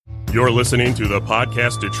You're listening to the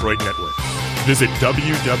Podcast Detroit Network. Visit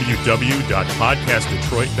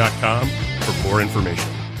www.podcastdetroit.com for more information.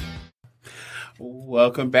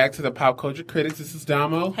 Welcome back to the Pop Culture Critics. This is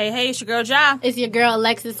Damo. Hey, it's your girl Ja. It's your girl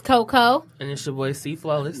Alexis Coco. And it's your boy C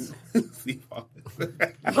Flawless. C Flawless.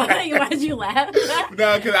 Why'd you laugh?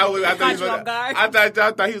 No, because I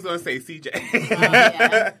thought he was going to say CJ.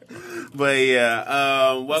 Yeah. But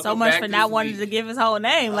yeah, welcome So much back for this not week. wanting to give his whole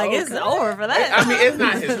name. Like, it's Okay. over for that. I mean, it's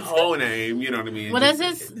not his whole name. You know what I mean? Well,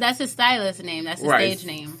 that's his stylist name. That's his stage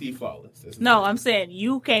name. C Flawless. No, I'm saying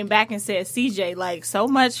you came back and said CJ. Like, so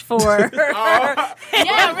much for.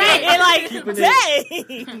 Yeah, right. And like,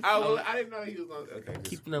 dang. I didn't know he was on. Okay,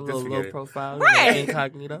 Keeping a little low profile. Right.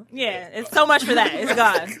 Incognito. Yeah, it's so much for that. It's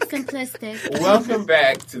gone. Simplistic. Welcome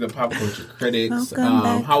back to the Pop Culture Critics.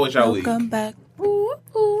 How was y'all week? Welcome back.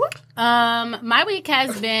 My week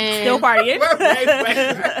has been Still partying.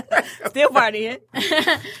 Still partying.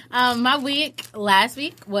 My week last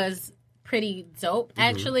week was pretty dope.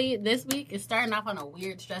 Actually, this week is starting off on a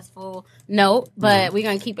weird, stressful note, but we're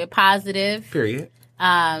gonna keep it positive. Period.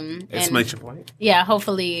 And Exclamation point. yeah,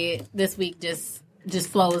 hopefully this week just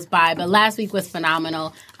flows by. But last week was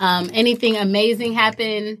phenomenal. Anything amazing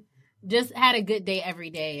happened? Just had a good day every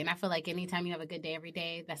day, and I feel like anytime you have a good day every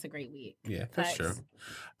day, that's a great week. Yeah, for Facts. sure.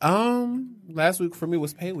 Last week for me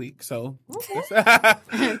was pay week, so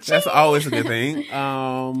that's always a good thing.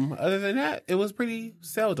 Other than that, it was pretty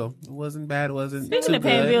seldom. It wasn't bad. It wasn't Speaking too of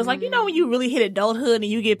paying good. bills, like, you know, when you really hit adulthood and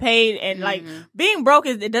you get paid, and like being broke,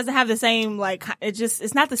 it doesn't have the same, like,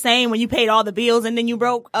 it's not the same when you paid all the bills and then you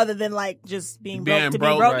broke, other than like just being broke to be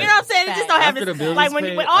broke. right. You know what I'm saying? It just don't have After the this, bills like is when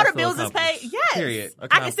paid, all I the feel bills is paid. accomplished. Yes, Period.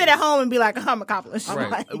 I can sit at home and be like, I'm accomplished. Right.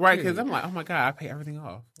 Like, Right, because I'm like, oh my God, I pay everything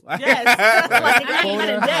off. yes, like, I ain't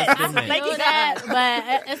in debt. I Thank feel you, that, God.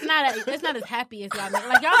 but it's not as happy as y'all make.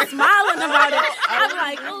 Like, y'all smiling about it. I'm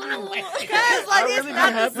like, ooh. Because like it's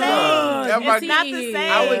not the same. I'm like, It's not the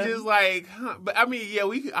same. I was just like, huh. But I mean, yeah,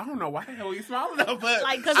 I don't know why the hell we smiling though, but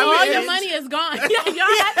Like, 'cause I all mean, your it's- money is gone. Y'all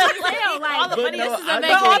have to live. Like, All the money this is is a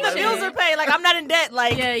but all the vacation. bills are paid. Like, I'm not in debt.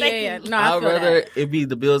 Like, Yeah. thank you. No, I I'd feel rather that. it be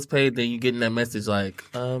the bills paid than you getting that message like,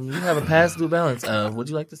 you have a past due balance. Would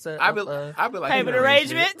you like to set I'd be up, like, Payment you know,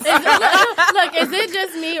 arrangements. Look, is it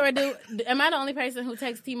just me or am I the only person who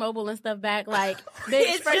takes T-Mobile and stuff back? Like, bitch,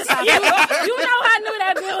 It's first just off, you. you know I knew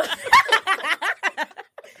that bill.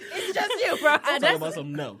 It's just you, bro. talking about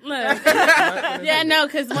some no. Look. Yeah, no,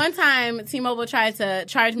 because one time T-Mobile tried to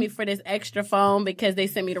charge me for this extra phone because they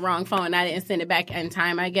sent me the wrong phone and I didn't send it back in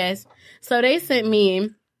time, I guess. So they sent me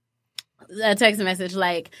a text message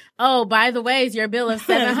like, "Oh, by the way, your bill of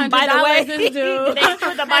 $700 By the way. is due." They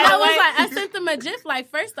put the And by I the was way. like, I sent them a GIF. Like,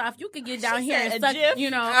 first off, you could get down here said and a suck, GIF? you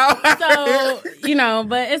know. So, you know,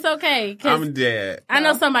 but it's okay. 'Cause I'm dead. I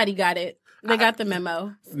know somebody got it. They got the memo.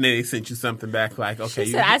 And then they sent you something back like, okay,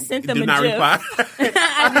 She said, I sent them do a not GIF. reply.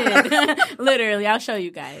 I did. Literally, I'll show you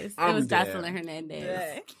guys. I'm It was dead. Jocelyn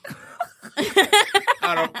Hernandez.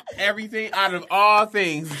 Out of all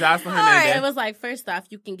things, Jocelyn It Hernandez. was like, first off,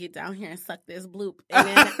 you can get down here and suck this bloop. And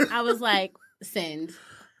then I was like, send.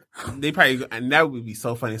 They probably, and that would be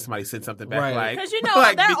so funny if somebody sent something back Right. like, Because you know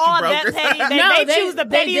like, they're bitch, you all broke that or petty. something. No, They choose the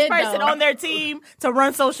they pettiest did, person though. on their team to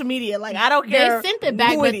run social media. Like, I don't They care. sent it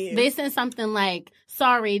back, who but it is. they sent something like,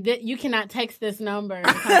 sorry, that you cannot text this number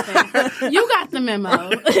or something. You got the memo.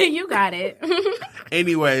 You got it.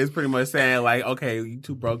 Anyway, it's pretty much saying like, okay, you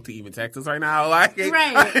too broke to even text us right now. Like,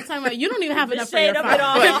 Right. Talking about, you don't even have enough for shade your of it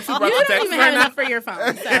all. phone. Like, you too broke You to don't text even right have now. enough for your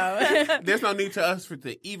phone. So, There's no need to us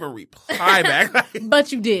to even reply back. Like,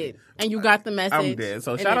 but you did, and you got the message. I'm dead.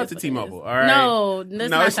 So and shout it out is to what it T-Mobile. is. All right.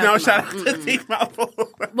 No, Shout out to T-Mobile.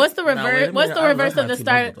 What's the wait a reverse? What's minute. the I reverse love of my the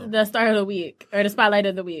T-Mobile, start of the week or the spotlight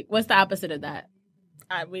of the week? What's the opposite of that?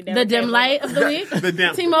 We never The dim came light up. of the week. The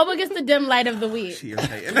dim. T-Mobile gets the dim light of the week. She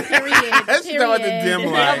irritating. Period. Let's talk about the dim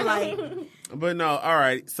Period. light. Dim light. But no, all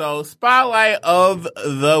right. So spotlight of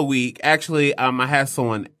the week. Actually, I had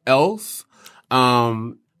someone else.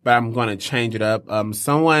 But I'm gonna change it up.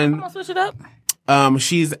 Someone. I'm gonna switch it up.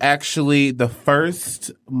 She's actually the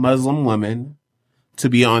first Muslim woman to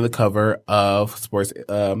be on the cover of Sports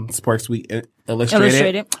Week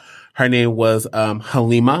Illustrated. Her name was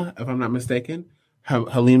Halima, if I'm not mistaken.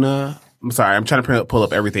 Halima. I'm sorry, I'm trying to pull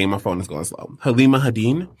up everything. My phone is going slow. Halima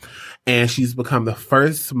Hadin, and she's become the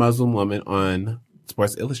first Muslim woman on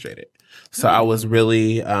Sports Illustrated. So I was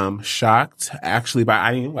really shocked, actually.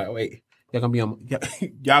 I didn't wait.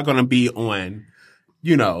 Y'all gonna be on,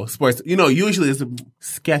 sports. Usually it's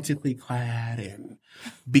sketchily clad and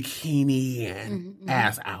bikini and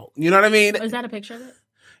ass out. You know what I mean? Is that a picture of it?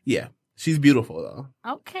 Yeah. She's beautiful though.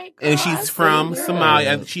 Okay, and she's from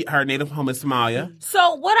Somalia. Her native home is Somalia.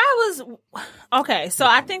 So what so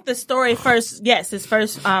I think the story first, this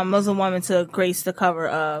first Muslim woman to grace the cover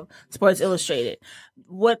of Sports Illustrated.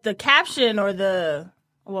 What the caption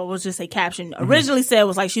we'll just say caption originally said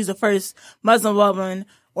was like she's the first Muslim woman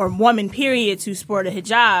or woman period to sport a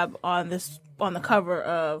hijab on the cover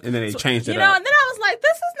of. And then they changed it. And then I was like,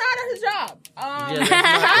 this is not a hijab.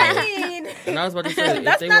 And I was about to say, if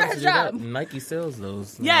that's they not want a to do that, hijab. Nike sells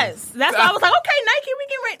those. Yes, that's why I was like, okay, Nike, we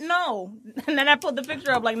can rate. No, and then I put the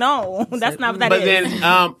picture up like, no, that's not what that is. But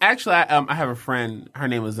then, actually, I have a friend. Her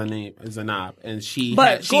name is Zanab, and she's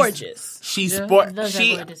gorgeous. She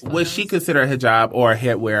would she consider a hijab or a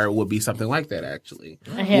headwear would be something like that. Actually,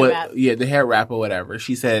 a hair wrap. Yeah, the hair wrap or whatever.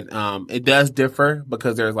 She said it does differ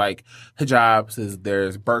because there's like hijabs,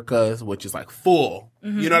 there's burqas, which is like full.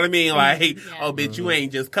 Mm-hmm. You know what I mean? Like, bitch, you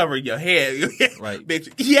ain't just covering your head. Right.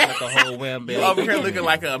 Bitch, yeah. Like a whole wham bam. You over here looking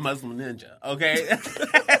like a Muslim ninja, okay?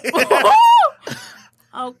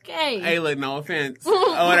 Okay. Hey, look, no offense or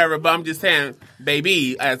whatever, but I'm just saying,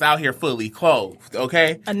 baby is out here fully clothed,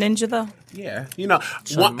 okay? A ninja, though? Yeah. You know,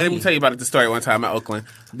 let me tell you about the story one time at Oakland.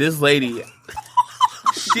 This lady,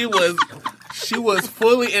 she was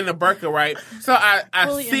fully in the burqa, right? So I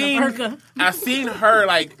seen her,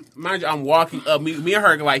 like, mind you, I'm walking up, me and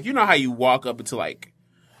her, like, you know how you walk up into, like,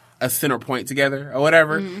 a center point together or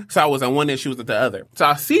whatever? Mm-hmm. So I was on one end, she was at the other. So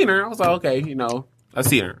I seen her, I was like, okay, you know, I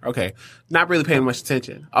seen her, okay. Not really paying much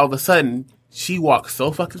attention. All of a sudden, she walked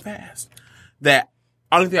so fucking fast that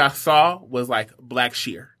only thing I saw was, like, black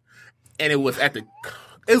sheer. And it was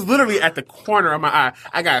it's literally at the corner of my eye.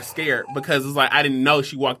 I got scared because it's like I didn't know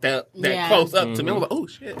she walked that close up to me. I was like, oh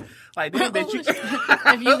shit! Like damn, bitch.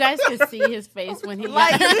 If you guys could see his face when he he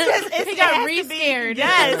got re-scared.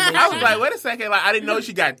 Yes, I was like, wait a second. Like I didn't know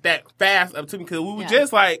she got that fast up to me because we were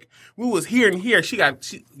just like we was here and here. She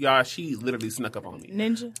literally snuck up on me.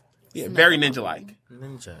 Ninja. Yeah, very ninja-like.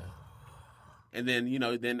 Ninja. And then, you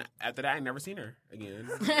know, after that, I never seen her again.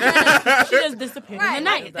 She just disappeared in the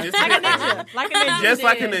night. Like a ninja. Just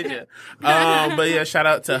like a ninja. But yeah, shout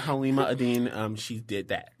out to Halima Adine. She did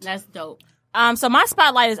that. That's dope. So my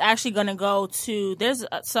spotlight is actually going to go to,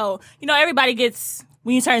 everybody gets,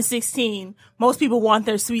 when you turn 16, most people want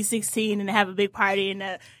their sweet 16 and to have a big party and,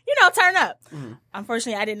 turn up. Mm-hmm.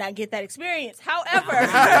 Unfortunately, I did not get that experience. However,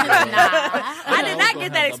 I did not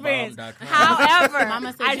get that experience. However,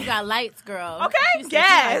 Mama said you got lights, girl. Okay,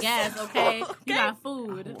 gas. Gas, okay? You got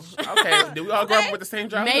food. Okay, did we all grow up with the same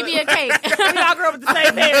job? Maybe a cake. We all grew up with the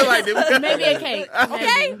same thing. Maybe a cake.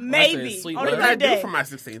 Okay, maybe. On a good day. For my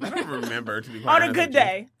 16th, I don't remember, to be quite honest. On a good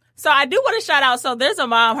day. So I do want to shout out. So there's a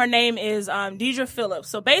mom. Her name is Deidre Phillips.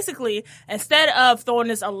 So basically, instead of throwing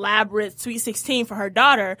this elaborate Sweet 16 for her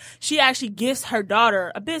daughter, she actually gifts her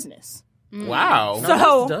daughter a business. Wow.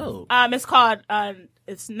 So it's called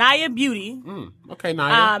it's Naya Beauty. Okay,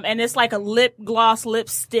 Naya. And it's like a lip gloss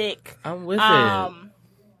lipstick. I'm with it.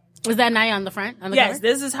 Was that Naya on the front? On the yes, cover?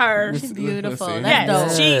 this is her. She's beautiful. That's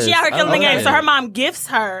yes, dope. she out here killing the game. So her mom gifts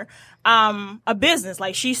her a business.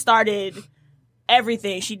 Like she started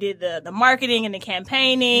everything. She did the marketing and the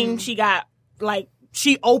campaigning. She got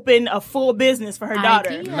she opened a full business for her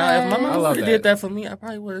daughter. Now, if my mom would have did that for me, I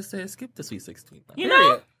probably would have said skip the Sweet 16. You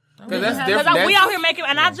know? Because that's different. We out here making,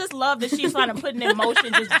 and I just love that she's trying to put in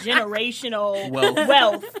motion just generational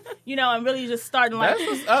wealth, and really just starting like.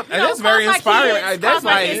 That's what's up. And that's very inspiring. That's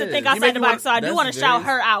like to think outside the box. So I do want to shout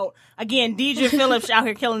her out again. Deidre Phillips out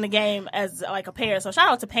here killing the game as like a parent. So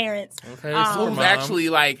shout out to parents. Okay, who's actually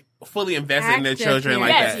like fully invested in their children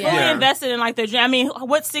like that. Yes, fully invested in like their. I mean,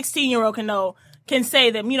 what 16-year-old can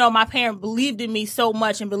say that, my parent believed in me so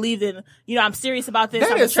much and believed in, I'm serious about this,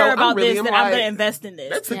 I'm mature about this, that I'm going to invest in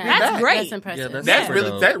this. That's great. That's impressive. Yeah,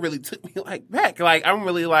 that really took me back. Like, I'm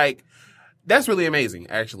really that's really amazing,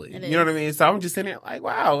 actually. You know what I mean? So I'm just sitting there like,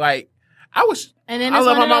 wow, I wish. And then it's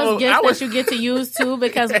one of those gifts that you get to use too,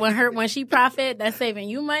 because when she profit, that's saving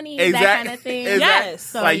you money, that kind of thing. Exactly. Yes.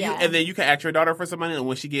 So, and then you can ask your daughter for some money, and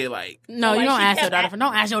when she get no, you don't ask your daughter for.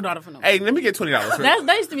 Don't ask your daughter for no. Hey, let me get $20.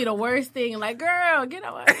 That used to be the worst thing. Like, girl, get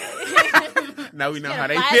on my face. Now we know how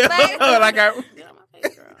they feel. Get on my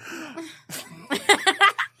face, girl.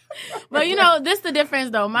 But this the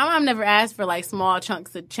difference though. My mom never asked for small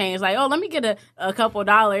chunks of change. Like, oh, let me get a couple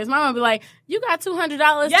dollars. My mom be like, you got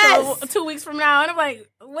 $200 for 2 weeks from now, and I'm like,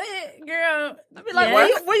 what, girl? I'd be like,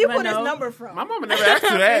 where you put this number from? My mama never asked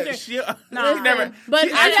you that. She never. But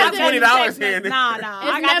she asked for $20 here. Nah.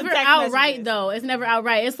 It's never outright though. It's never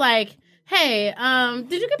outright. It's like, hey,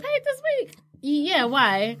 did you get paid this week? Yeah,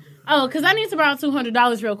 why? Oh, because I need to borrow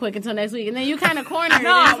 $200 real quick until next week, and then you kind of corner it.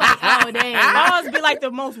 No. And it's like, oh dang. That always be like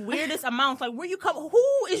the most weirdest amounts. Like, where you come? Who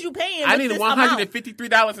is you paying? I with need this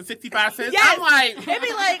 $153.65. Yes.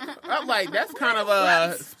 I'm like, that's kind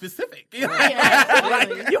of specific. You know?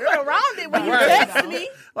 amount? You could round it when you Right. text me.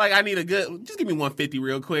 Like, I need just give me $150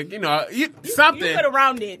 real quick. You know, something. You could have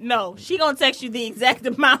rounded. No, she gonna text you the exact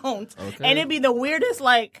amount, and it'd be the weirdest.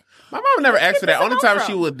 Like, My mom never asked for that. Only time from?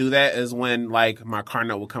 she would do that is when, like, my car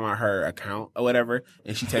note would come on her account or whatever,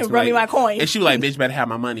 and she texted me, Run me like, my coin. and she was like, bitch, better have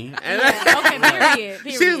my money. And Okay,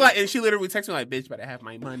 period. she was like, and she literally texted me, like, bitch, better have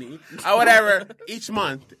my money or whatever each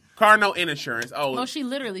month. Car note and insurance. Oh, she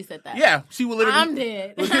literally said that. Yeah, she would literally. I'm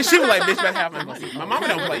dead. She was like, bitch, better have my money. My mama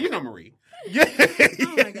don't play. You know Marie. Yeah.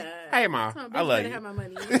 Oh my god. Hey, Ma. Oh, bitch, I love better you. have my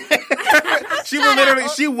money.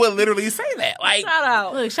 She would literally say that. Like, shout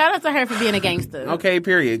out. Look, shout out to her for being a gangster. okay,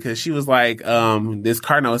 period. Because she was like, this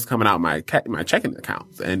car note is coming out my checking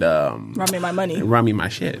accounts and Run me my money. run me my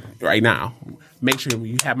shit right now. Make sure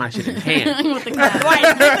you have my shit in hand. With the clap.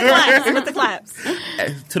 Right, with the claps.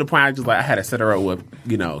 To the point I had to set her up with,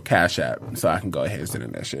 Cash App so I can go ahead and send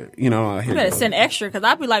in that shit. You better send extra because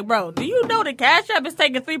I'd be like, bro, do you know the Cash App is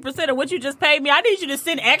taking 3% of what you just paid me? I need you to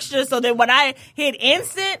send extra so that when I hit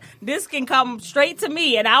instant, this can come straight to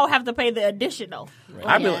me and I'll have to pay the additional.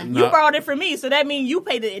 I'd be Yeah. like, You no, borrowed it from me, so that means you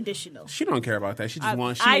pay the additional. she don't care about that. She just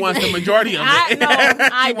wants I- the majority of it. No,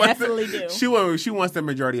 I She wants definitely do. She wants the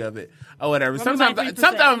majority of it or whatever. Run me my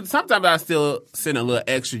 3%. Sometimes I still send a little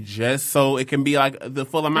extra just so it can be like the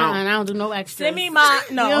full amount. I don't do no extra. Send me my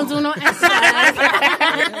no. We don't do no extra.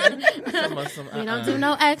 We don't do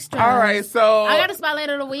no extra. All right, so I got a spotlight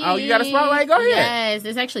of the week. Oh, you got a spotlight? Go ahead. Yes,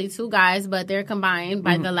 it's actually two guys, but they're combined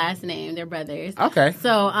by the last name. They're brothers. Okay.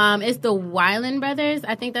 So it's the Weiland brothers.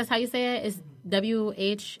 I think that's how you say it. It's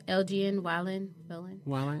WHLGN Weiland.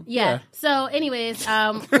 Well, Yeah. So, anyways,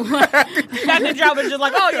 Got the job and just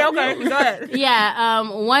like, oh yeah, okay, go ahead. yeah.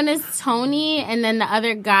 One is Tony, and then the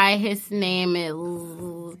other guy, his name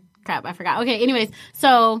is crap. I forgot. Okay. Anyways,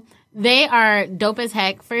 so. They are dope as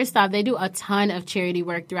heck. First off, they do a ton of charity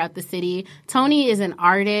work throughout the city. Tony is an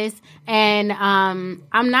artist, and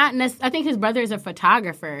I think his brother is a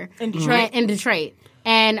photographer In Detroit.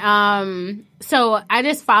 And so I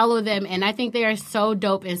just follow them, and I think they are so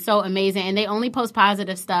dope and so amazing, and they only post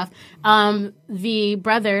positive stuff. The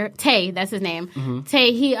brother, Tay, that's his name.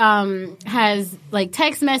 Tay, he has like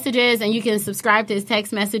text messages, and you can subscribe to his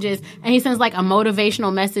text messages, and he sends like a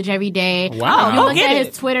motivational message every day. Wow. You Go look get at it.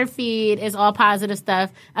 his Twitter feed, it's all positive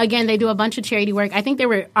stuff. Again, they do a bunch of charity work. I think they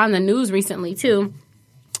were on the news recently too.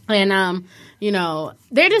 And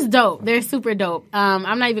they're just dope. They're super dope.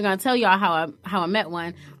 I'm not even gonna tell y'all how I met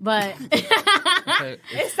one, but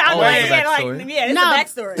It sounds Oh, like, it's a backstory? it's No. a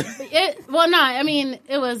backstory.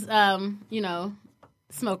 it was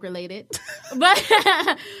smoke related, but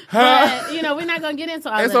we're not gonna get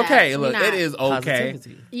into all it's of that. okay. We're Look, not. it is okay.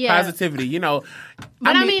 Positivity. Yeah. Positivity.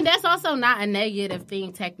 But I mean, that's also not a negative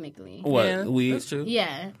thing technically. what Yeah, we. that's true.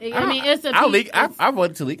 Yeah, I mean, it's a. I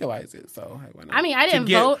voted to legalize it, so hey, why not? I mean, I didn't To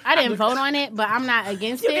get- vote. I didn't vote on it, but I'm not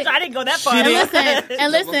against it. I didn't go that far. She And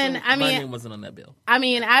didn't. listen. I My mean, name wasn't on that bill.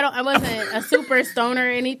 I wasn't a super stoner or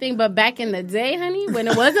anything, but back in the day, honey, when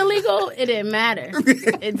it wasn't legal, it didn't matter.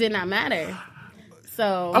 It did not matter.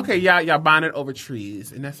 So Okay, y'all bonded over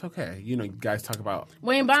trees, and that's okay. You guys talk about.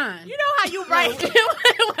 Wayne Bond. You know how you write.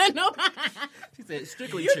 She said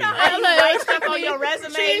strictly You true. know how you write stuff on your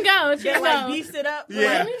resume. She can go. She That can like go. beefs it up. Yeah.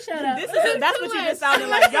 Let me shut up. That's what you just sounded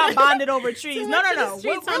like. Y'all bonded over trees. No. much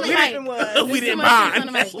What on the really mic. happened was We didn't much on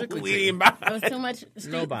the bond. mic. We didn't bond. It was too much street for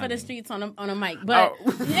the bonding. streets on a mic. But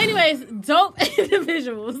Oh. anyways, dope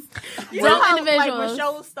individuals. You know Dope how, like, when individuals.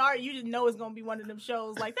 shows start, you just know it's gonna be one of them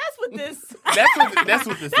shows. Like that's what this. That's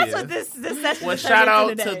what this That's is. what this session. Well, is shout turning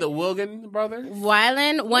out into to today. the Wilgen brothers.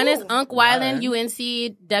 Weiland. One is Unc Weiland, Weiland.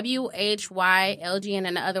 UNC WHYLGN,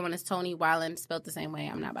 and the other one is Tony Weiland, spelled the same way.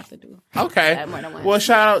 I'm not about to do. Okay. That more than one. Well,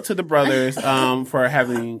 shout out to the brothers for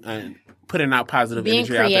having putting out positive Being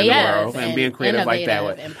energy out there in the creative world and and being creative like that.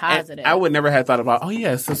 innovative and positive. I would never have thought about,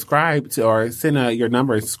 subscribe to or send your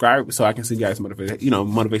number and subscribe so I can send you guys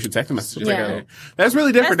motivation text messages. Yeah. That's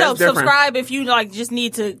really different. That's dope. That's different. Subscribe if you just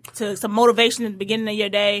need to some motivation at the beginning of your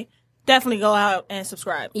day. Definitely go out and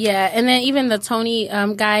subscribe. Yeah, and then even the Tony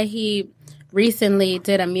guy, he recently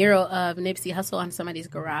did a mural of Nipsey Hussle on somebody's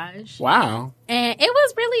garage. Wow. And it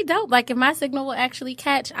was really dope. Like, if my signal will actually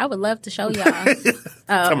catch, I would love to show y'all. Come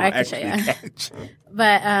on, I can show actually y'all. catch.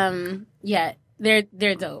 But, yeah,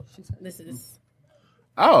 they're dope. This is...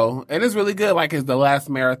 Oh, and it's really good. Like, it's the last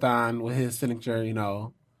marathon with his signature, Yeah,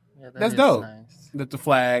 That's is dope. nice. With the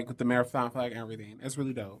flag, with the marathon flag and everything. It's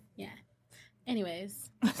really dope. Yeah. Anyways.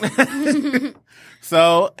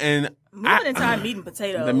 So, and moving into our meat and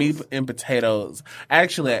potatoes. The meat and potatoes.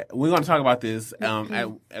 Actually, we're going to talk about this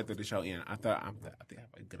after the show ends. I think I have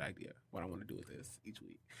a good idea what I want to do with this each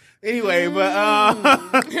week. Anyway, but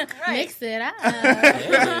mix it up.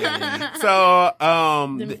 So,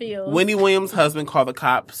 Wendy Williams' husband called the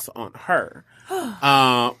cops on her.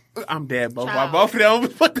 I'm dead. Both of them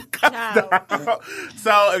put the cops down.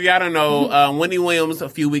 So, if y'all don't know, Wendy Williams,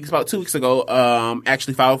 about 2 weeks ago,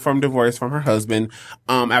 actually filed for divorce from her husband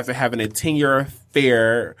after having a 10-year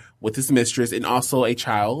affair with his mistress and also a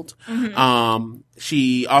child. Mm-hmm.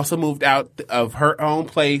 She also moved out of her own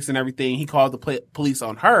place and everything. He called the police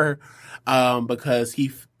on her because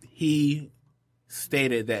he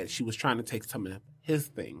stated that she was trying to take some of his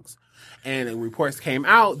things. And the reports came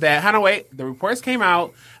out that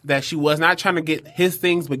she was not trying to get his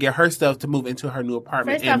things, but get her stuff to move into her new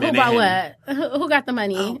apartment. First off, who bought what? Who got the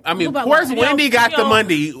money? Of course, Wendy got the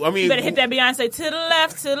money. I mean, you better hit that Beyonce to the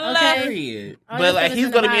left, left. Period. But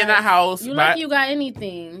he's going to be in that house. You like you got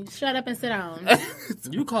anything? Shut up and sit down.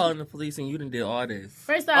 You calling the police and you done did all this.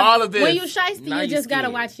 First off, all of this. when you shiesty, you just got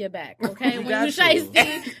to watch your back, okay? When you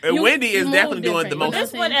shiesty, and Wendy is definitely doing the most.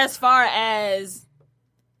 This one, as far as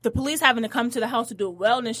the police having to come to the house to do a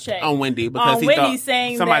wellness check on Wendy because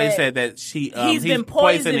somebody said that he's been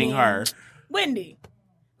poisoning her. Wendy,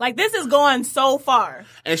 like this is going so far,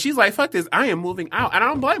 and she's like, "Fuck this! I am moving out," and I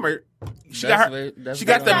don't blame her. She got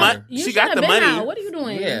the money. She got the money. Out. What are you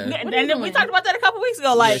doing? Yeah, and then we talked about that a couple weeks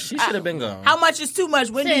ago. Like, she should have been gone. How much is too much?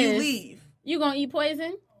 When do you leave? You gonna eat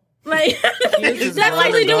poison? Like that's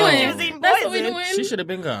what we doing. That's what we doing. She should have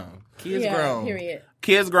been gone. Kids grown. Period.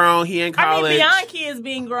 Kids grown. He in college. I mean, beyond kids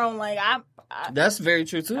being grown, like that's very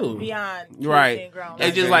true too. Beyond kids being grown,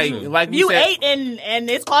 it's just like you ate and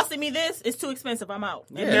it's costing me this. It's too expensive. I'm out.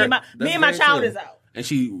 Yeah, me and my child is out. And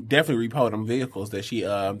she definitely repoed them vehicles that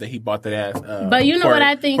he bought that ass. But you know what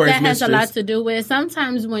I think that has a lot to do with?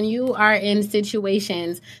 Sometimes when you are in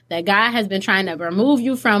situations that God has been trying to remove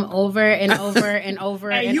you from over and over and over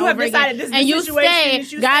and you over have decided again, this and you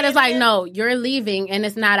stay, God is like, no, you're leaving and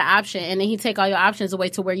it's not an option. And then he take all your options away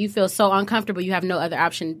to where you feel so uncomfortable you have no other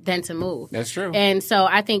option than to move. That's true. And so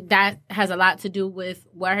I think that has a lot to do with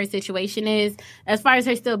what her situation is. As far as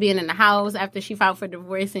her still being in the house after she filed for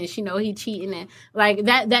divorce and she know he cheating and like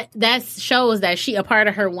that shows that a part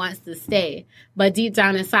of her wants to stay, but deep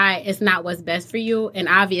down inside it's not what's best for you, and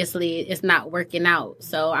obviously it's not working out.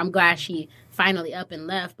 So I'm glad she finally up and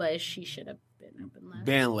left, but she should have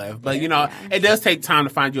been left. But it does take time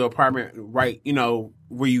to find your apartment right,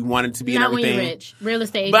 where you want it to be. Not and everything. When you're rich. Real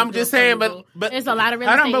estate. But I'm just saying, but there's a lot of real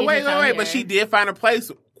estate. But wait. But she did find a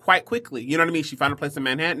place quite quickly. You know what I mean? She found a place in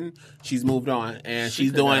Manhattan. She's moved on, and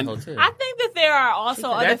she's doing. I think that there are also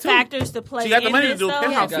other factors to play. She got the money to do a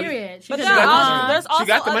penthouse. Period. But there's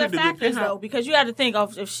also other factors though, because you got to think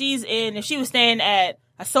of if she was staying at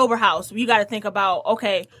a sober house, you got to think about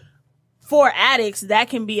for addicts that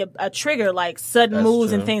can be a trigger, like sudden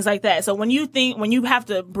moves and things like that. So when you have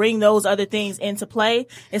to bring those other things into play,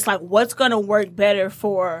 it's like what's going to work better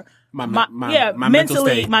for. My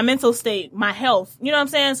mental state, my health. You know what I'm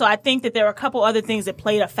saying? So I think that there are a couple other things that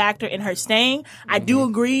played a factor in her staying. I do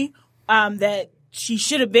agree that she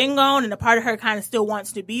should have been gone, and a part of her kind of still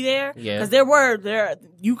wants to be there. Yeah. Because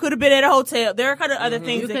you could have been at a hotel. There are kind of other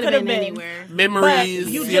things that could have been anywhere. Memories.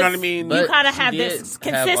 You know what I mean? You kind of have this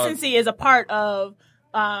consistency as a part of.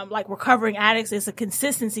 Like recovering addicts is a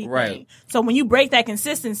consistency thing. So when you break that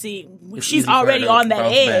consistency, she's already on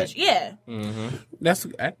that edge. Yeah. Mm-hmm. That's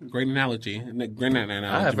a great analogy. Great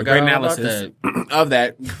analysis of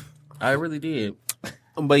that. I really did.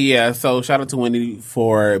 But yeah, so shout out to Wendy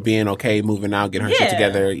for being okay, moving out, getting her shit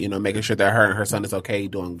together, making sure that her and her son is okay,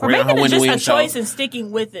 doing great on her Wendy Williams show. Making it just a choice and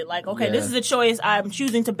sticking with it. Like, this is a choice. I'm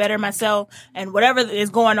choosing to better myself, and whatever is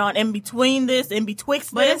going on in between this, in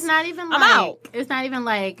betwixt but this, it's not even I'm out. It's not even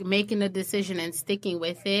like making a decision and sticking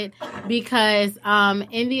with it, because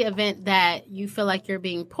in the event that you feel like you're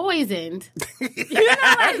being poisoned, you're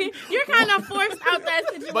kind of forced out that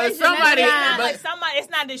situation. But it's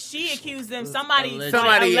not that she accused them. Somebody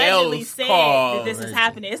allegedly said that this is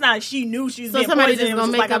happening. It's not like she knew she was being somebody poisoned.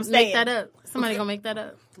 Just gonna make that up. Somebody gonna make that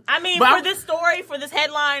up. I mean, for this story, for this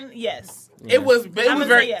headline, yes. Yeah. It was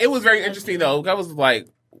very interesting though. I was like,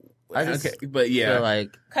 but yeah,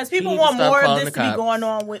 like because people want more of this to be going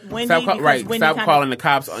on with Wendy. Stop calling the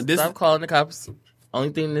cops on this. Stop calling the cops. Only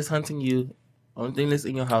thing that's hunting you, only thing that's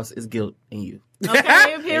in your house is guilt in you. Okay,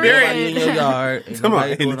 Everybody in period. your yard. Come on,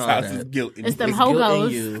 Ain't in nobody this doing all house that. is guilt. It's them It's guilt in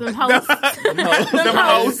hogos. you. Them hoes. Them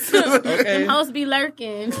hoes. Okay. Them hoes be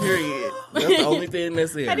lurking. Period. That's the only thing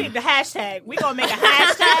that's here. I need the hashtag. We gonna make a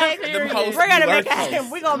hashtag. Them hoes We're gonna be make lurking.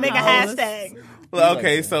 we gonna make a Hoes. hashtag. Well,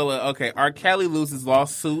 okay, so R. Kelly loses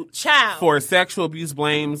lawsuit Child. for sexual abuse,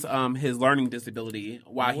 blames his learning disability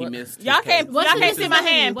while he missed. Y'all his can't case. What's y'all the can't see my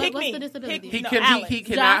disability? hand. Pick What's me. the disability? Pick He no, can. Alex. He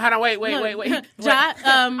cannot. Ja- Hold on. Wait.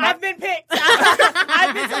 I've been picked.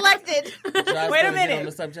 I've been selected. Drive Wait a on minute.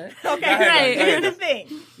 the subject. Okay, Go ahead, right. go ahead. Here's the thing: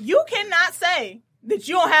 you cannot say that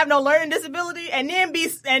you don't have no learning disability and then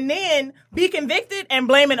be convicted and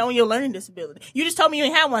blame it on your learning disability. You just told me you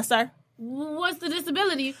didn't have one, sir. What's the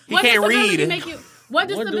disability? He What can't disability read. Make you? What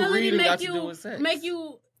do disability reading make got to do you? with sex? Make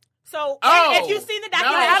you? So, Oh, if you've seen the no.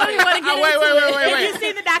 documentary, I don't even want to get into it. If you've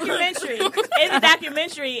seen the documentary, in the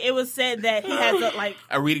documentary, it was said that he has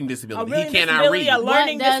a reading disability. a reading He cannot disability, read. a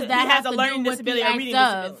learning What does dis- that he has have a to learning do with disability, the a reading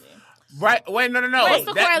act of? disability. Right? Wait, no. What's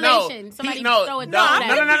the correlation? No, Somebody no, throw it no, down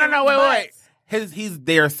no, there. no. Wait.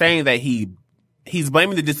 They're saying that he's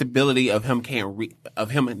blaming the disability of him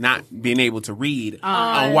not being able to read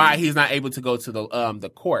on why he's not able to go to the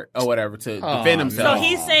court or whatever to defend himself. So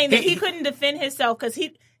he's saying that he couldn't defend himself because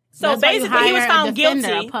he. So That's why you basically, he was hire a found defender,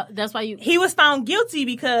 guilty. That's why you. He was found guilty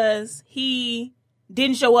because he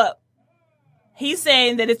didn't show up. He's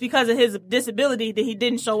saying that it's because of his disability that he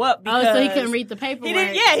didn't show up. Because so he couldn't read the paperwork. He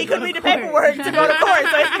didn't. Yeah, he couldn't read the paperwork to go to court.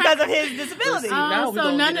 So it's because of his disability. Now we so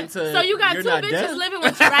gonna none get of, into so you got you're two not bitches deaf? living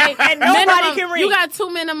with you, right? And nobody Minimum- can read. You got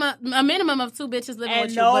a minimum of two bitches living And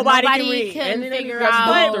with you, but nobody nobody can read. can And then figure you got out.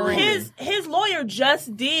 both But to read. his lawyer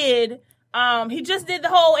just did. He just did the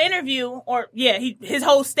whole interview, his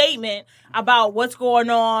whole statement about what's going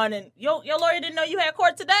on, and your lawyer didn't know you had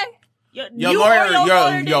court today. Your You lawyer, or your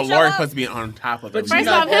your didn't show lawyer's up? supposed to be on top of it. But First You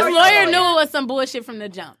got off, his both lawyer lawyers. knew it was some bullshit from the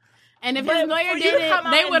jump. And if But his lawyer for you did to come it,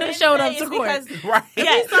 out they and would have then showed say up it's to court. because- right? If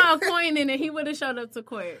Yes. he saw a coin in it, he would have showed up to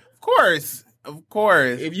court. Of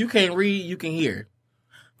course. If you can't read, you can hear.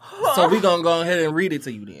 So we gonna go ahead and read it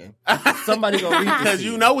to you then. Somebody gonna read this Because to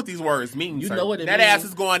you know what these words mean. You sir. know what it that means. ass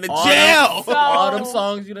is going to All jail. So- all them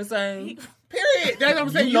songs you done sang. Period. That's what I'm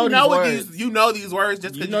saying. You You know know these what words. these. You know these words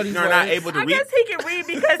just You because know you're these not words. able to I read. guess he can read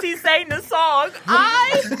because he sang the song.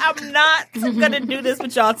 I am not gonna do this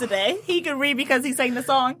with y'all today. He can read because he sang the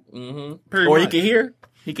song. Mm-hmm. Pretty Or he much. can hear.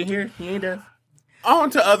 He can hear. He ain't deaf. On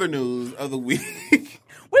to other news of the week.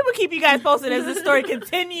 We will keep you guys posted as this story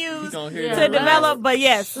continues He gonna to hear Yeah, that. develop. But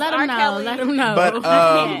yes, Let R. him know. Kelly- Let him know.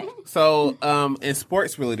 But in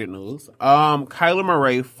sports related news, Kyler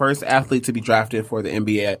Murray, first athlete to be drafted for the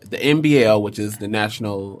NBL, which is the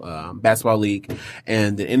National Basketball League,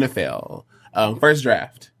 and the NFL, first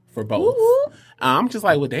draft for both. Woo-hoo. I'm just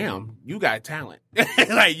like, well, damn, you got talent.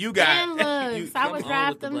 Like you got. And looks, I would on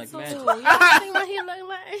draft with the him black too. magic. Y'all see what he look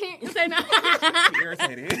like? Say no.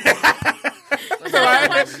 irritating.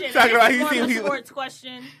 Question. Talking about he More of seems a he- sports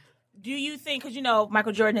question. Do you think, because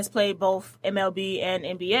Michael Jordan has played both MLB and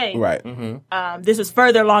NBA, Right. Mm-hmm. This is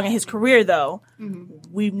further along in his career, though.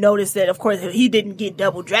 We've noticed that, of course, he didn't get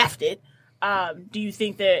double drafted. Do you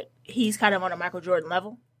think that he's kind of on a Michael Jordan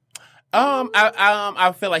level?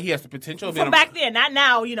 I feel like he has the potential of being From back then, not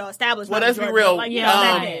now, established. Well, Michael let's be Jordan, real. but, like,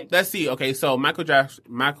 back then. Let's see. Okay, so Michael Jordan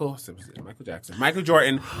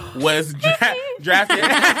was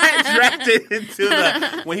drafted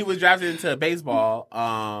into when he was drafted into baseball.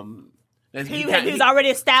 He was already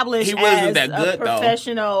established. He wasn't as that good, a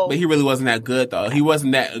professional. but he really wasn't that good though. He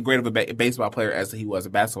wasn't that great of a baseball player as he was a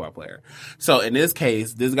basketball player. So in this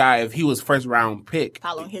case, this guy, if he was first round pick,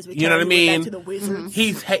 Following his return, you know what I he went back mean? to the Wizards.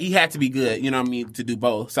 He had to be good. You know what I mean, to do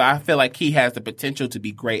both. So I feel like he has the potential to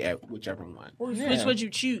be great at whichever one. Which would you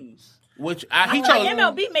choose? Which he I chose. feel like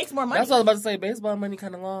MLB makes more money. That's what I was about to say. Baseball money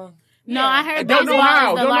kind of long. No, I heard I don't know baseball how.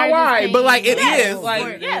 is the Don't know largest why. thing But like it Yes. is.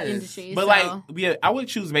 Like Yes. industry. But so. like, yeah, I would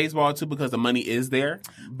choose baseball too because the money is there.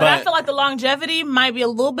 but I feel like the longevity might be a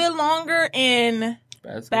little bit longer in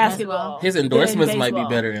basketball. His endorsements than might be baseball.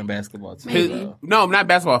 better in basketball too. his, though. no, not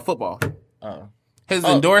basketball, football. Oh. His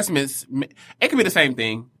Oh. endorsements, it could be the same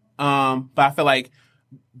thing. But I feel like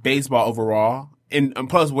baseball overall, and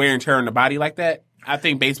plus wear and tear on the body like that, I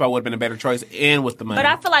think baseball would have been a better choice, and with the money. But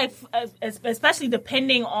I feel like, especially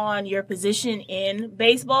depending on your position in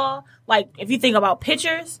baseball, like if you think about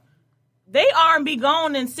pitchers, they are and be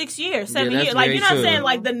gone in 6 years, 7 that's years. Like, very you know what I'm true. saying?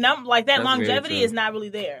 Like that That's very longevity true. is not really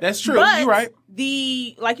there. That's true. But You're right.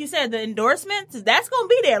 like you said, the endorsements, that's going to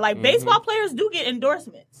be there. Like baseball players do get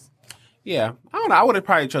endorsements. Yeah, I don't know. I would have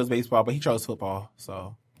probably chose baseball, but he chose football.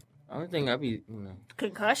 So Only thing I be,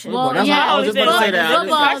 concussion. Well, That's yeah, why I was just about to say that.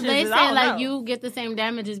 football, they Concussions, I say don't like know. you get the same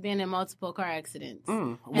damage as being in multiple car accidents.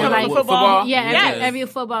 What, like football? Yeah, Yes. every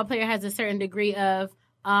football player has a certain degree of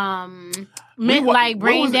what like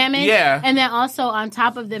brain was it? damage. Yeah. And then also on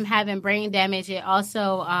top of them having brain damage, it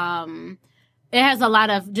also it has a lot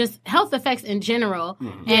of just health effects in general.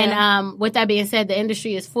 And with that being said, the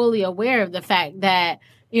industry is fully aware of the fact that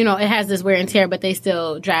it has this wear and tear, but they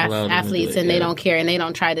still draft athletes and they don't care and they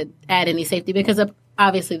don't try to add any safety because of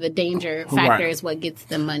obviously the danger factor is what gets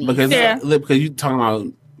them money. Because you talking about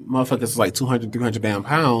motherfuckers like 200, 300 damn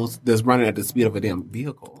pounds that's running at the speed of a damn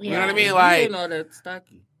vehicle. You know what I mean? Like, that's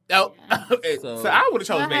stocky. so I would have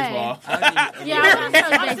chosen baseball. I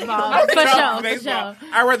chose baseball. For sure.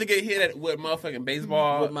 I'd rather get hit with motherfucking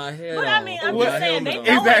baseball. With my head But on. I mean, I'm With just my saying they helmet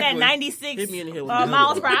going on. at Exactly. 96 Hit me in the head with the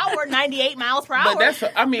miles helmet per hour, 98 miles per hour. But that's,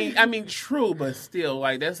 I mean, true, but still,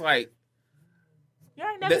 like, that's like, you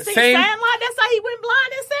ain't never the seen same- Sandlot? That's how he went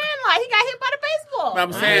blind in Sandlot. He got hit by the baseball. but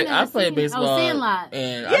I'm saying, I played baseball Sandlot.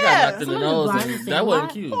 and I Yeah. got knocked in the Someone nose was blind in and that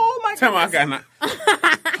wasn't Sandlot? cute. Oh my tell me I goodness. got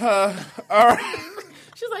not. All right.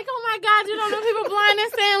 She's like, oh my God, you don't know people blind in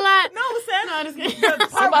Sandlot. No, Sandlot. No, just kidding.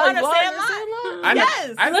 Part Somebody one of blind in Sandlot. Sandlot?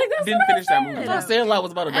 Yes. I didn't finish that movie. I thought Sandlot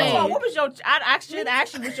was about a Oh, dog. what was your? I should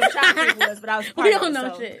ask you what your childhood was, but I was. We part don't of it,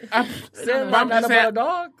 know so. shit. Sandlot not about a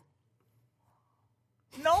dog?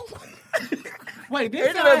 No. Wait, Isn't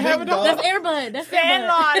did it I a have big a dog? dog? That's Airbud. That's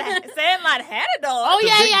Airbud. Sandlot had a dog. Oh,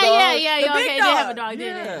 yeah. big dog? The Okay, big they dog. have a dog,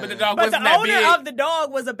 didn't Yeah. they? But the dog But wasn't the that owner big. of the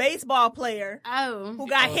dog was a baseball player Oh. who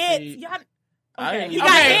got Oh, hit. see, Y'all- I Okay, didn't he even-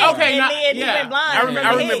 got Okay, hit. okay, and not- then he yeah. went blind. I from the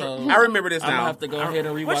remember. hit. I remember this I'm now. gonna have to go ahead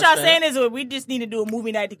and rewatch What y'all that. saying is we just need to do a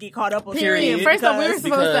movie night to get caught up on Period. shit, First off, we were because-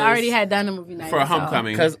 supposed to because- already had done a movie night. For a so.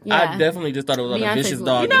 homecoming. Because Yeah. I definitely just thought it was like a Beyonce's vicious movie.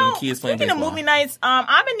 dog You know, and kids playing speaking of baseball. movie nights, I'm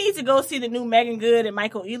gonna need to go see the new Megan Good and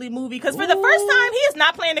Michael Ealy movie because for the first time he is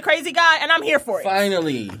not playing the crazy guy, and I'm here for it.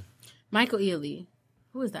 Finally. Michael Ealy.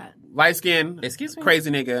 Who is that? Light skin, Excuse me? crazy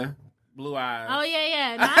nigga, blue eyes. Oh,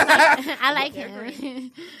 yeah. No, I like him.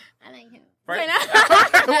 I like him. Right?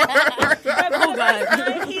 But for the first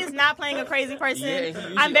time, he is not playing a crazy person. Yeah, he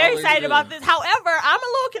usually I'm very always excited does. about this. However, I'm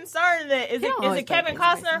a little concerned that is don't it always play Kevin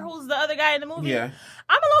crazy Costner who's the other guy in the movie? Yeah.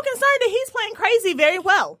 I'm a little concerned that he's playing crazy very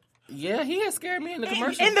well. Yeah, he had scared me in the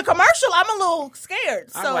commercial. In the commercial, I'm a little scared.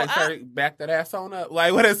 I'm So like, sorry, back that ass on up.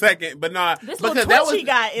 Like, wait a second, but not This little twitch he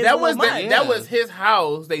got is a little much. that was his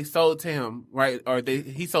house. They sold to him, right? Or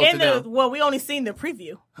he sold to them. we only seen the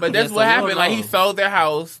preview But that's Yeah, what so we happened. don't Like, know. he sold their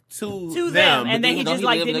house to them, and then he Don't just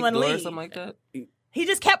like live didn't next want to door or leave. something like that. He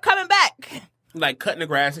just kept coming back. like cutting the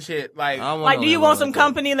grass and shit. Like, I don't Like, wanna do you live want like some that.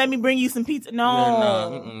 company? Let me bring you some pizza. No. Yeah, nah,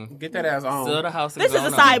 mm-mm. get that ass on. Sell the house. And This go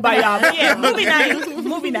is a on. sidebar, y'all. But yeah, movie night.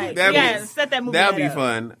 Movie night. That'd Yeah, be- set that movie That'd night be up.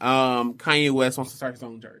 fun. Kanye West wants to start his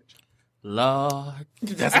own church. Lord,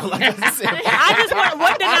 that's all I can say. I just want,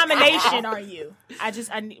 what denomination are you? That's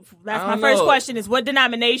I my don't first know. question is, what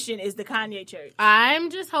denomination is the Kanye church? I'm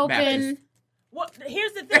just hoping. Baptist. Well,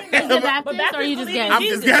 here's the thing. Is it Baptist, Baptists or you just believe in guessing? I'm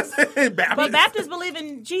Jesus. just guessing. But Baptist. Baptists believe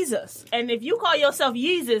in Jesus, and if you call yourself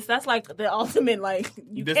Jesus, that's like the ultimate, like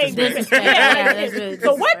you can't. Disrespect. Disrespect. Yeah, that's really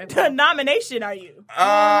So what disrespectful. denomination are you? But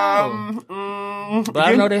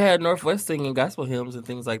I know they had Northwest singing gospel hymns and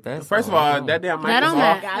things like that. First so of I all, don't know. that damn mic That was don't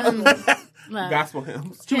off. matter. Look. Gospel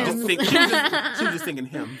hymns. She was just singing. She was just singing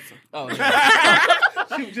hymns. Oh, yeah.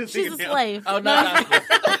 She was just She's singing a hymns. slave. Oh, no,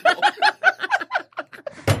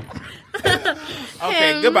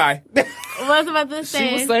 Okay, Hymns. goodbye. What was I about to she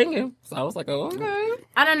say? was singing, so I was like, oh, okay.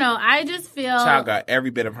 I don't know. I just feel. Child got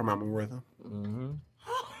every bit of her mama rhythm.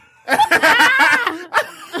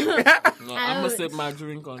 No, I'm gonna sip my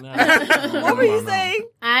drink on that. What were you saying?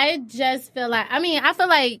 I just feel like. I feel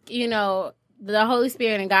like the Holy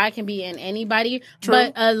Spirit and God can be in anybody,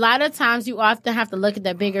 but a lot of times you often have to look at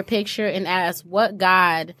the bigger picture and ask, what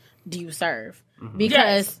God do you serve?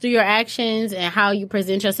 Because through your actions and how you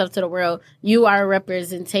present yourself to the world, you are a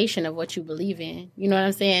representation of what you believe in. You know what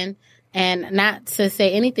I'm saying? And not to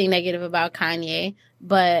say anything negative about Kanye,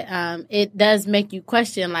 but it does make you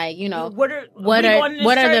question, like, What are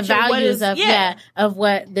the values of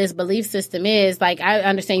what this belief system is. Like, I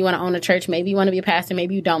understand you want to own a church, maybe you want to be a pastor,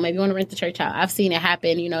 maybe you don't, maybe you want to rent the church out. I've seen it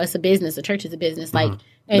happen. It's a business. A church is a business, like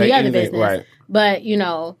any other business. Right. But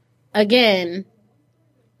again,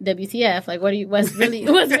 WTF? Like, what's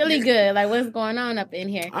really good? Like, what's going on up in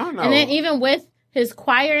here? I don't know. And then even with his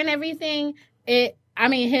choir and everything,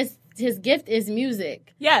 his gift is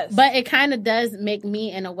music. Yes. But it kind of does make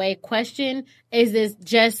me, in a way, question, is this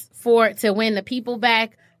just to win the people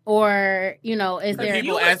back, Or, you know, is there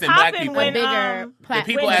people as in black people. When, bigger platform?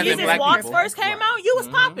 people when as in Jesus black Walks people. first came out, you was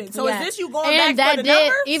popping. So is this you going and back that for the did,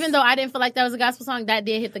 numbers? even though I didn't feel like that was a gospel song, that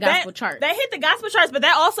did hit the gospel chart. That hit the gospel charts, but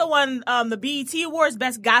that also won the BET Awards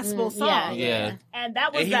Best Gospel Song. Yeah. And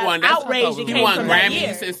that was And the outrage that he came won from that Grammys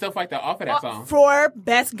year. and stuff like that off of that song. For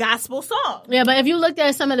Best Gospel Song. Yeah, but if you looked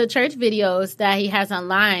at some of the church videos that he has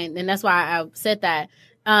online, then that's why I said that.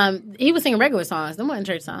 He was singing regular songs. Them weren't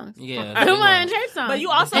church songs. Yeah. Them weren't church songs. But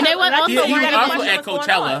you also and they have- also He weren't was also what's at going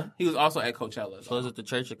Coachella. on. He was also at Coachella. So is it the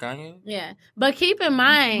Church of Kanye? Yeah, but keep in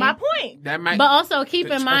mind, My point. That might. but also keep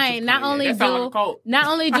The in Church mind, of not Kanye. only That sound like a cult. not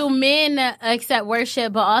only do men accept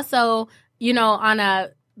worship, but also, you know, on a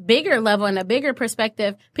bigger level and a bigger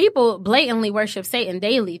perspective, people blatantly worship Satan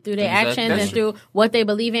daily through their Exactly. actions That's and true. through what they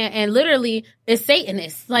believe in. And literally, it's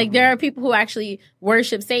Satanists. Like, there are people who actually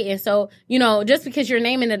worship Satan. So, you know, just because you're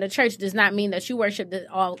naming it a church does not mean that you worship the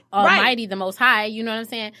Almighty, the Most High. You know what I'm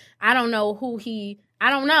saying? I don't know who I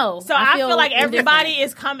don't know. So I feel like everybody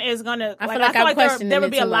indifferent. is gonna. I Like, feel like I'm questioning there would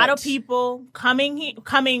it be a too lot of much. people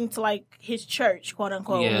coming to like his church, quote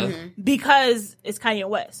unquote, Yeah. because it's Kanye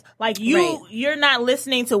West. Like Right. you're not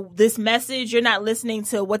listening to this message. You're not listening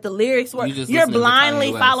to what the lyrics were. You just You're listening to blindly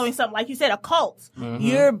Kanye West. following something, like you said, a cult.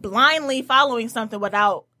 You're blindly following something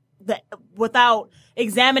without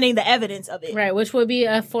examining the evidence of it. Right, which would be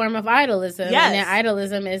a form of idolism, Yes. and then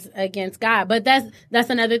idolism is against God. But that's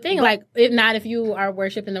another thing. Like, if you are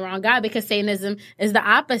worshiping the wrong God, because Satanism is the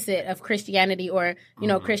opposite of Christianity or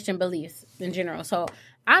Christian beliefs in general. So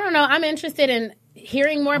I don't know. I'm interested in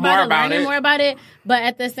hearing more about learning more about it. But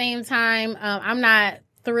at the same time, I'm not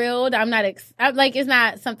thrilled. I'm not it's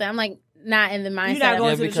not something. I'm like not in the mindset. You're not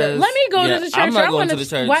going of, to the because- church. let me go Yeah, to the church. I'm not I going want to the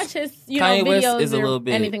church. watch his Kanye West videos is a or little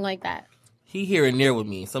bit- anything like that. He here and there with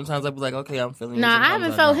me. Sometimes I'll be like, okay, I'm feeling. Nah, it. I Sometimes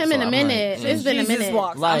haven't I felt don't. him in So a I'm minute. like, It's been a Jesus minute.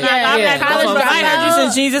 Walks. Like, I'm yeah, not College going to I heard you Dropout.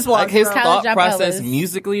 since Jesus Walks. like his bro. College thought Dropout process was-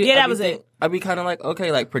 musically. Yeah, that was it. I'd be kind of like,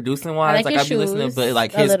 okay, like producing I wise, like like his I'd be listening, shoes but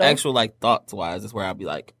like a his little. actual like thoughts wise is where I'd be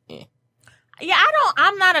like, eh. Yeah,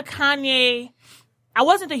 I'm not a Kanye. I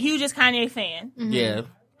wasn't the hugest Kanye fan. Yeah.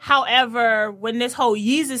 However, when this whole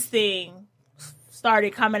Yeezus thing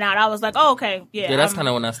started coming out, I was like, oh, okay, Yeah, that's kind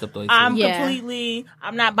of when I stepped away. I'm too. Yeah.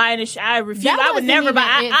 I'm not buying this shit. I refuse. That I would wasn't never even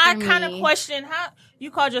buy. it I for kind of me. question how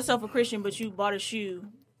you called yourself a Christian, but you bought a shoe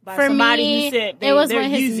by For somebody me, who said it was they're when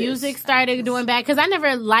his Yeezus. music started doing bad because I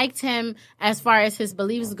never liked him as far as his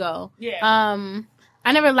beliefs go. Yeah.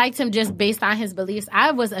 I never liked him just based on his beliefs. I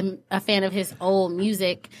was a fan of his old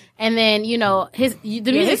music, and then the music his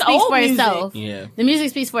speaks old for music. itself. Yeah. The music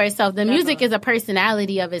speaks for itself. The music is a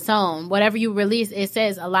personality of its own. Whatever you release, it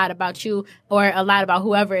says a lot about you or a lot about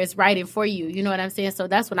whoever is writing for you. You know what I'm saying? So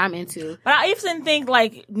that's what I'm into. But I even think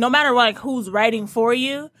like no matter like who's writing for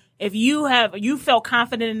you, if you felt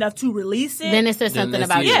confident enough to release it, Then it says Then something it's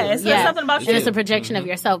about you. you. Yeah, it says something about Then you. it's a projection of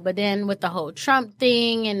yourself. But then with the whole Trump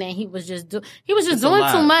thing, and then he was just doing a too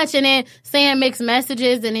lot. much, and then saying mixed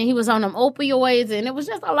messages, and then he was on them opioids, and it was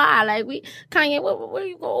just a lot. Like Kanye, where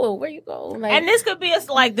you go? Where you go? Like, and this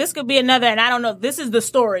could be another, and I don't know. This is the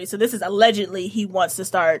story, so this is allegedly he wants to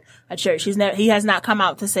start a church. He has not come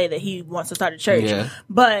out to say that he wants to start a church, Yeah.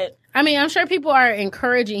 but I mean, I'm sure people are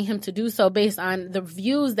encouraging him to do so based on the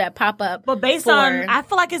views that pop up. based on, I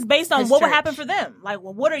feel like it's based on his what would church. happen for them. Like,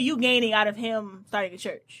 well, what are you gaining out of him starting a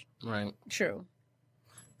church? Right. True.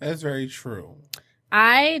 That's very true.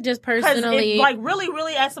 I just Because personally like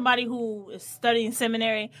really, as somebody who is studying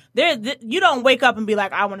seminary, you don't wake up and be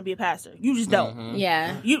like, I want to be a pastor. You just don't.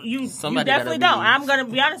 yeah. You Somebody definitely gotta don't. be- I'm gonna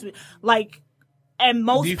be honest with you. Like, and Do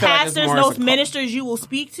most you feel like it's pastors, more as a most cult? ministers you will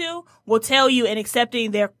speak to will tell you in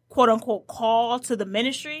accepting their quote unquote call to the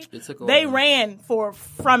ministry, It took a they while. ran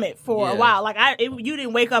from it for a Yeah. while. Like you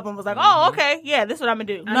didn't wake up and was like, oh, okay, yeah, this is what I'm gonna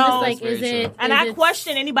do. I'm no, just like, That's is very it? true. and is I it-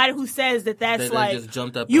 question anybody who says that that's They like just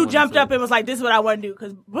jumped up. you and jumped went up and was like, this is what I want to do.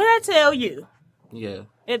 Because what I tell you, Yeah.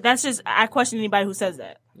 that's just I question anybody who says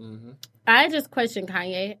that. I just question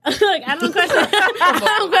Kanye. Like I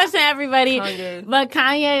don't question everybody. Kanye. But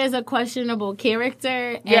Kanye is a questionable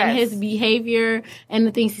character, Yes. and his behavior and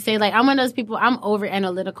the things he say. Like I'm one of those people. I'm over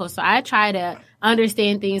analytical, so I try to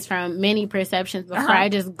understand things from many perceptions before I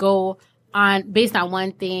just go on based on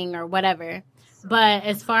one thing or whatever. But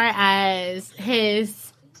as far as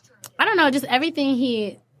his, I don't know, just everything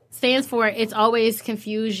he stands for, it's always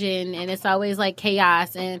confusion and it's always like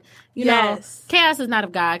chaos and Yes. chaos is not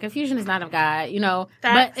of God, confusion is not of God,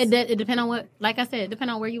 Facts. but it depends on what, like I said, it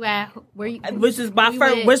depends on where you at, Which is my who you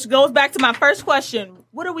first, with. which goes back to my first question.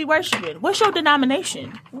 What are we worshiping? What's your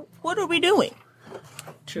denomination? What are we doing?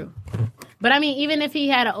 True. But I mean, even if he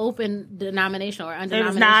had an open denominational or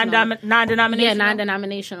undenominational, it was non-denominational. Yeah,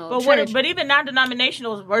 non-denominational. But even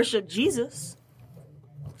non-denominationals worship Jesus.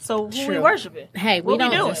 So who we worshiping? Hey, we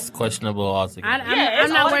don't. It's questionable altogether. I'm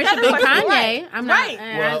not worshiping Kanye. I'm not. Right.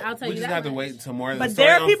 Well, I'll tell we you just that have to much. wait until more of the But story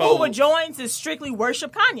there are people who would unfolds. join to strictly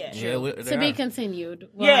worship Kanye. Yeah, To be continued.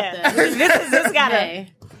 We'll Yeah, have to- this gotta.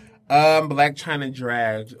 Hey. Blac Chyna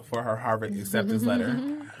dragged for her Harvard acceptance letter.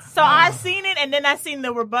 So I seen it, and then I seen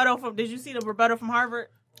the rebuttal from. Did you see the rebuttal from Harvard?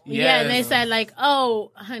 Yeah, and they said like,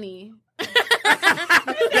 "Oh, honey."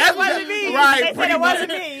 That wasn't me. Right, They said pretty it wasn't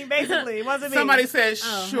much. me. Basically, it wasn't me. Somebody said,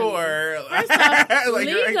 sure. First off, Like,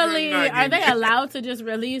 you're legally, not are they getting- allowed to just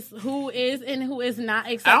release who is and who is not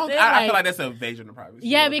I accepted? feel like that's an invasion of privacy.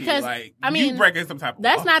 Yeah, low-key. because, like, I mean, you breaking some type of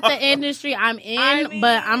that's law. not the industry I'm in, I mean-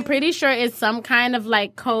 but I'm pretty sure it's some kind of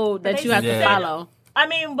like code that They you have to said- follow. I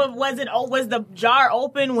mean, but was the jar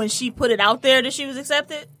open when she put it out there that she was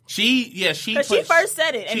accepted? She Because she first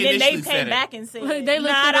said it, and she then they initially said came it. back and said, They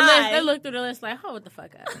looked not through the list. I. They looked through the list like, hold the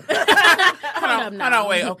fuck up. Hold on,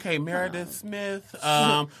 wait. Okay, Meredith Smith,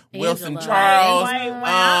 Wilson Angela. Charles,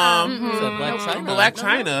 Wow. So Blac Chyna. Blac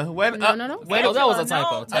Chyna. What? No. Wait, Oh, that was a No.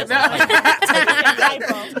 typo. Typo.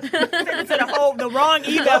 to the wrong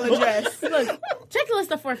email address. Look, check the list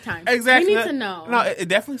the fourth time. Exactly. We need to know. No, it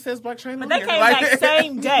definitely says Blac Chyna. But they here. came back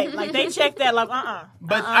same day. Like they checked that. Like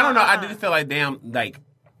But I don't know. I did feel like damn, like.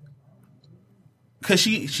 Because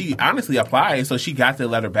she honestly applied, so she got the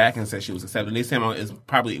letter back and said she was accepted. They said it's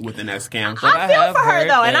probably within that scam. So I feel have for her heard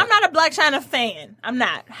though, and that- I'm not a Blac Chyna fan. I'm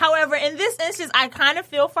not. However, in this instance, I kind of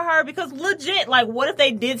feel for her because legit, like, what if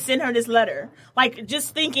they did send her this letter? Like,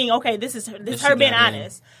 just thinking, okay, this is she her being got in.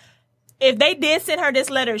 honest. If they did send her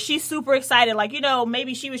this letter, she's super excited. Like,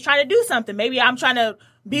 maybe she was trying to do something. Maybe I'm trying to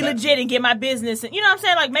be legit and get my business. And you know what I'm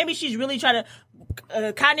saying? Like, maybe she's really trying to.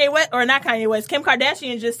 Kanye West, or not Kanye West, Kim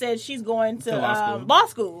Kardashian just said she's going to law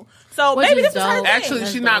school. So Which maybe is this is her dope. thing. actually,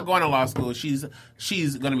 That's she's not going to law school. She's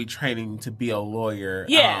going to be training to be a lawyer.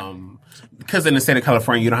 Yeah. Because in the state of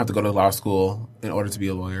California, you don't have to go to law school in order to be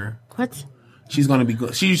a lawyer. What? She's going to be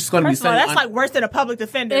good. She's going to be First of all, studying. that's like worse than a public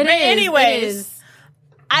defender. It But is, anyways, it is.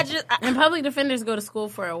 I And public defenders go to school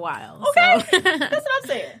for a while. okay. So. That's what I'm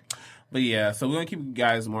saying. But yeah, so we're gonna keep you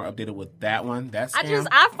guys more updated with that one. That's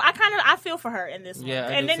I feel for her in this one. Yeah,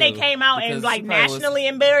 I and do then they too. came out Because and like she probably was- nationally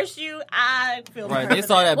embarrassed you. I feel for Right, her. they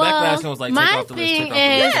saw that backlash and was like, take my off the list, thing take off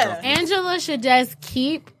the list. is, take off the list. Angela should just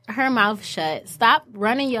keep her mouth shut. Stop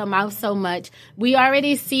running your mouth so much. We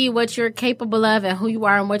already see what you're capable of and who you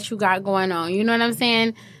are and what you got going on. You know what I'm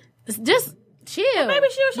saying? Just chill. maybe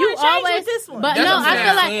she was trying to change with this one. But That's no, what I'm I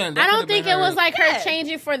feel like saying. That I don't could've think been it was her- like her Yeah.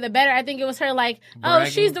 changing for the better. I think it was her like, oh,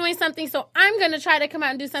 Bragging. she's doing something, so I'm gonna try to come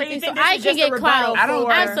out and do something think so this I is can just a get rebuttal clout. I don't-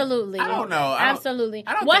 Absolutely. I don't know. Absolutely.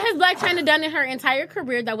 I don't What think- has Blac Chyna done in her entire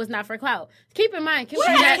career that was not for clout? Keep in mind, Kim What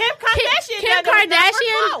has Kim Kardashian done that was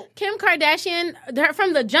not for Kim Kardashian,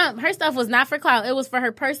 from the jump, her stuff was not for clout. It was for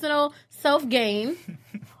her personal self gain,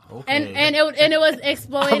 Okay. and it was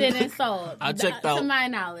exploited and sold. I checked out. to my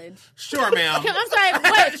knowledge. Sure, ma'am. I'm sorry.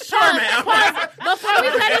 Wait, Sure, ma'am. pause. Before we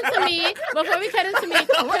cut into me,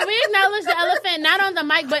 can we acknowledge the elephant not on the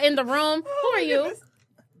mic but in the room? Who are you?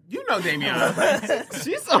 You know Damian.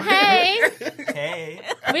 She's so Hey, Hey.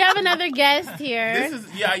 we have another guest here This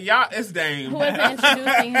is y'all. It's Dame. who isn't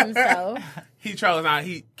introducing himself. He chose not.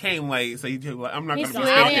 He came late, so he just like, I'm not He gonna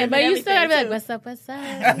slid be in, but you still gotta be like, too. "What's up? What's up?" You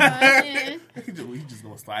know what I'm saying? He just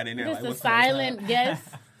gonna slide in there. Just like, a what's up? silent guest.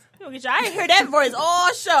 I didn't hear that voice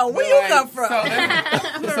all show. Where you come from?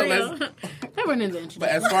 So let's, Everyone is interested. but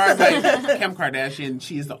as far as like Kim Kardashian,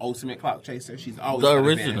 she's the ultimate clout chaser. She's always The been a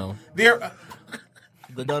original. fan. There,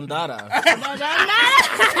 The Dundada.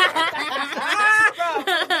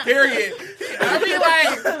 period.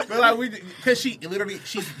 I mean, because she's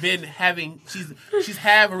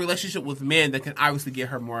have a relationship with men that can obviously get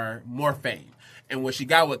her more fame. And when she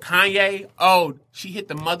got with Kanye, she hit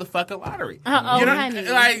the motherfucking lottery. Honey.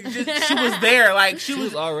 Like she was there. Like She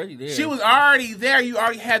was already there. She was already there. You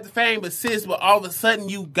already had the fame, but all of a sudden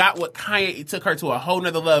you got what Kanye. It took her to a whole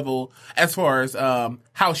nother level as far as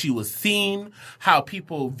how she was seen, how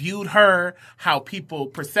people viewed her, how people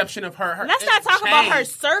perception of her. Let's not talk about her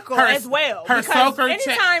circle as well. Her because circle.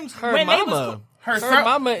 anytime Her when they was mama. Her cir-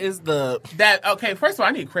 mama is the... Okay, first of all,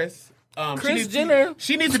 I need Chris. Kris Jenner.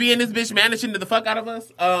 She needs to be in this bitch managing the fuck out of us.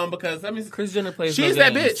 Because I mean, Kris Jenner plays she's no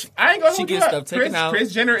that games. bitch. I ain't gonna She hold gets you stuff up. taken out.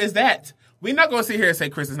 Kris Jenner is that. We're not gonna sit here and say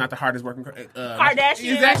Kris is not the hardest working.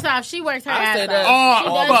 Kardashian. First off, she works her I ass said off. that. She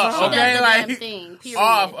Off, does okay, the damn like thing, period.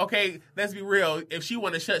 off. Okay, let's be real. If she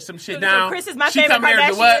want to shut some shit So down, Kris is my she favorite come here to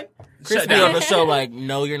Kardashian? what? Chris Shut be on down. the show like,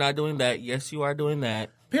 no, you're not doing that. Yes, you are doing that.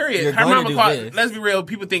 Period. You're Her going mama to do called. this. Let's be real.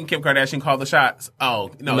 People think Kim Kardashian called the shots.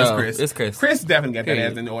 Oh no, it's Chris. It's Chris. Chris definitely got that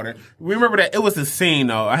Period. ass in order. Remember that it was a scene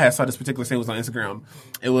though. I saw this particular scene was on Instagram.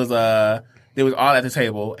 It was they was all at the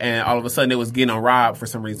table, and all of a sudden they was getting on Rob for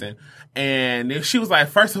some reason. And she was like,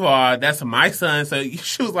 first of all, that's my son. So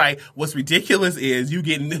she was like, what's ridiculous is you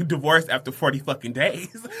getting divorced after 40 fucking days.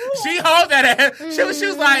 She hold that ass. She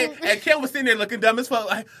was like, and Kim was sitting there looking dumb as fuck,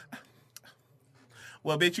 like,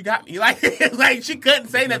 well, bitch, you got me. Like she couldn't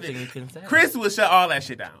say nothing. you can say. Chris would shut all that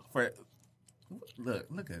shit down.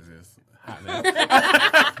 Look at this.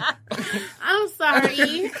 I'm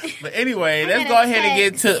sorry. But anyway, let's go ahead and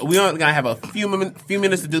get to. We only gonna have a few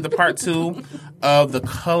minutes to do the part 2 of the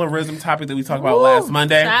colorism topic that we talked about last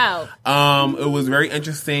Monday. Child. It was very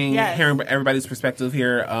interesting Yes. hearing everybody's perspective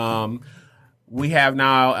here. We have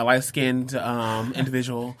now a light-skinned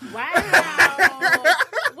individual. Wow.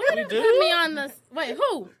 What did you put me on the... Wait,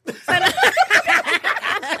 who?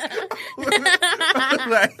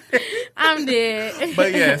 I'm dead.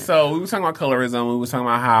 But yeah, so we were talking about colorism. We were talking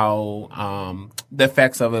about how the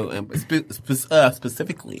effects of it, and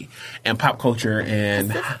specifically in pop culture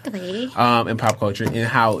and in pop culture, and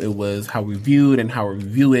how we viewed and how we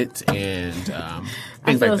view it, and things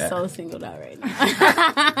I feel like that. so singled out right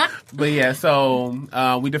now. But yeah,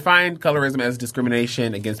 so we defined colorism as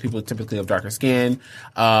discrimination against people typically of darker skin.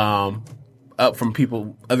 Up from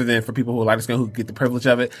people other than for people who are lighter skin who get the privilege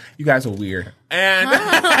of it. You guys are weird. And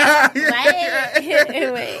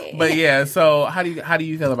Wait. but yeah, so how do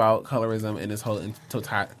you feel about colorism in this whole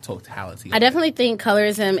totality? I definitely think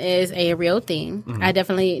colorism is a real thing. Mm-hmm. I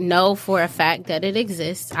definitely know for a fact that it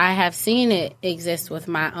exists. I have seen it exist with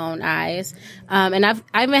my own eyes. And I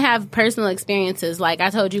even have personal experiences. Like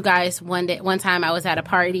I told you guys one time I was at a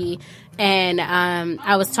party and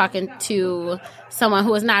I was talking to someone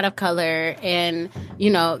who was not of color, and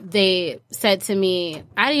they said to me,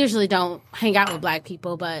 I usually don't hang out with black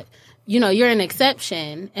people, but you're an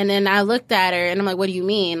exception. And then I looked at her and I'm like, what do you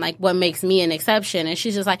mean? Like, what makes me an exception? And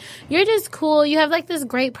she's just like, you're just cool. You have like this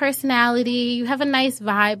great personality. You have a nice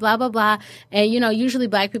vibe, blah, blah, blah. And, usually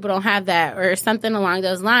black people don't have that or something along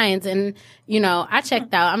those lines. And, I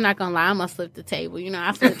checked out. I'm not going to lie. I'm going to flip the table.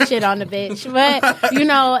 I flipped shit on the bitch. But,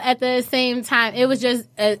 at the same time, it was just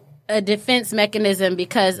a defense mechanism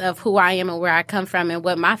because of who I am and where I come from and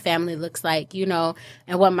what my family looks like, and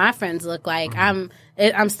what my friends look like. I'm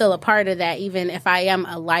still a part of that, even if I am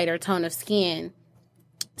a lighter tone of skin.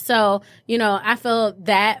 So, I feel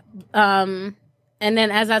that, and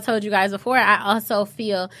then as I told you guys before, I also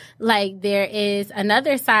feel like there is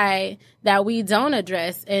another side that we don't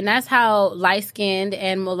address, and that's how light-skinned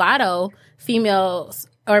and mulatto females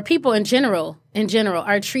or people in general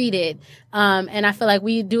are treated. And I feel like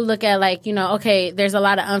we do look at okay, there's a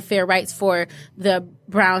lot of unfair rights for the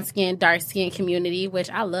brown skin, dark skin community,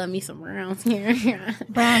 which I love me some brown skin.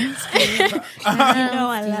 Brown skin.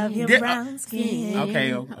 I love your brown skin.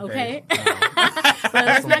 Okay. So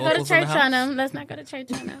let's not go to church on them.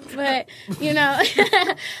 But,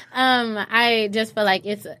 I just feel like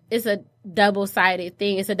it's a double-sided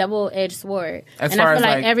thing. It's a double-edged sword. And I feel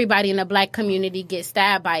like everybody in the black community gets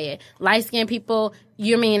stabbed by it. Light-skinned people,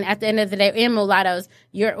 at the end of the day, and mulattoes,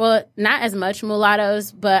 not as much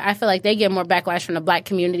mulattoes, but I feel like they get more backlash from the black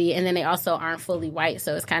community, and then they also aren't fully white,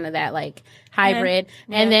 so it's kind of that, hybrid.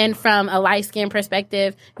 Yeah. And then from a light-skinned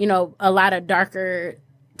perspective, a lot of darker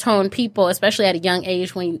tone people, especially at a young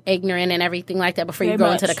age when you're ignorant and everything like that, before you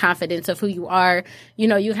go into the confidence of who you are,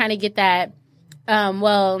 you kind of get that,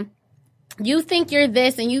 you think you're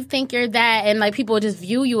this and you think you're that, and people just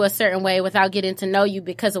view you a certain way without getting to know you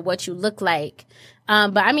because of what you look like.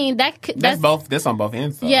 But I mean that's both. That's on both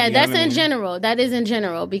ends. Though, yeah, that's in general. That is in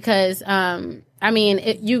general because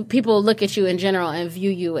people look at you in general and view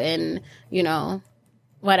you in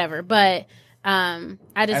whatever. But I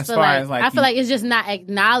just feel like it's just not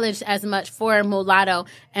acknowledged as much for mulatto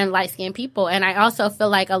and light skinned people, and I also feel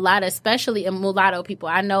like a lot, especially in mulatto people.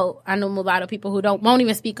 I know mulatto people who won't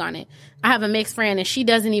even speak on it. I have a mixed friend, and she's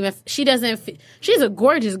a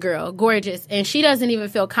gorgeous girl, and she doesn't even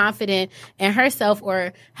feel confident in herself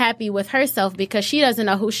or happy with herself because she doesn't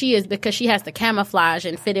know who she is because she has to camouflage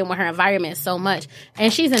and fit in with her environment so much,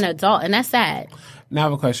 and she's an adult, and that's sad. Now I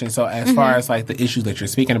have a question. So as far as the issues that you're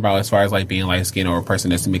speaking about, as far as being light skinned or a person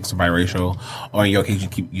that's mixed or biracial, or in your case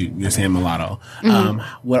you're saying mulatto,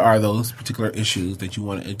 what are those particular issues that you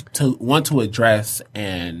want to address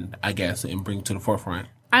and bring to the forefront?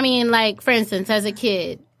 I mean, for instance, as a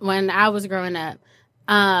kid when I was growing up,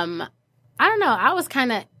 I don't know, I was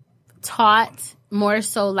kind of taught more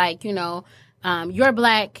so you're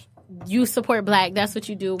black, you support black, that's what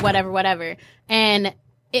you do, whatever, and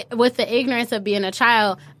with the ignorance of being a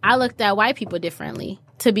child, I looked at white people differently,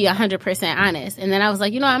 to be 100% honest. And then I was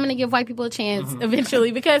like, I'm going to give white people a chance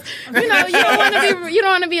eventually because, you don't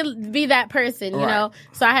want to be that person, you know?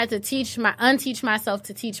 So I had to unteach myself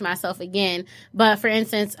to teach myself again. But for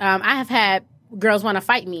instance, I have had girls want to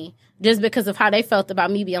fight me just because of how they felt about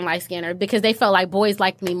me being light-skinned, or because they felt like boys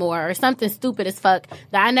liked me more, or something stupid as fuck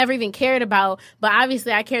that I never even cared about. But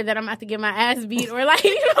obviously I cared that I'm about to get my ass beat, or like,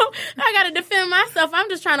 I got to defend myself. I'm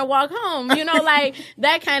just trying to walk home, like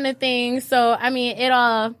that kind of thing. So, I mean,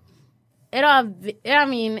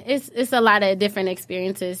 it's a lot of different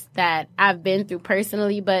experiences that I've been through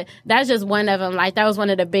personally, but that's just one of them. Like, that was one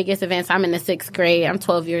of the biggest events. I'm in the 6th grade. I'm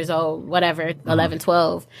 12 years old, whatever, 11,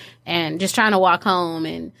 12, and just trying to walk home,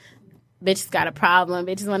 and bitches got a problem.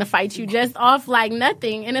 Bitches want to fight you just off like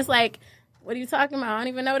nothing. And it's like, what are you talking about? I don't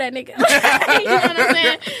even know that nigga. You know what I'm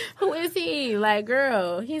saying? Who is he? Like,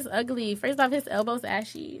 girl, he's ugly. First off, his elbow's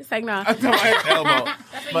ashy. It's like, no. Elbow.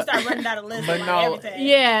 That's when you start running down a list of everything.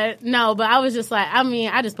 Yeah, no, but I was just like,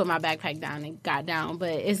 I just put my backpack down and got down.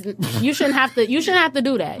 But you shouldn't have to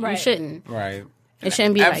do that. Right. You shouldn't. Right. It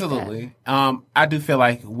shouldn't be absolutely. like that. I do feel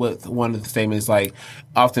like with one of the statements, like,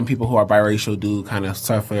 often people who are biracial do kind of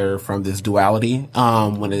suffer from this duality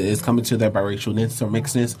when it is coming to their biracialness or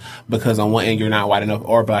mixedness, because on one end you're not white enough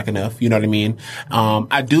or black enough. You know what I mean? How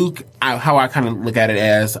I kind of look at it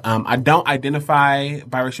as I don't identify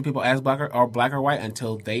biracial people as black or white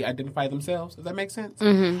until they identify themselves. Does that make sense?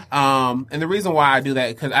 Mm-hmm. And the reason why I do that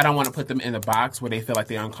is because I don't want to put them in a box where they feel like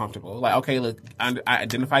they're uncomfortable. Like, okay, look, I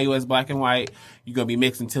identify you as black and white. You're going to be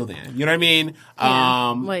mixed until then. You know what I mean?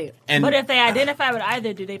 Yeah. But if they identify with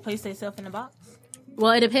either, do they place themselves in the box?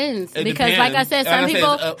 Well, it depends. Because, like I said, some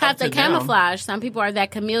people have to camouflage. Some people are that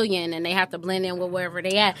chameleon, and they have to blend in with wherever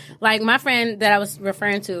they at. Like, my friend that I was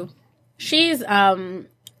referring to, she's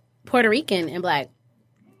Puerto Rican and black.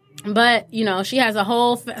 But, she has a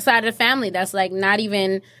whole side of the family that's, like, not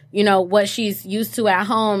even, what she's used to at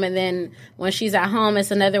home. And then when she's at home,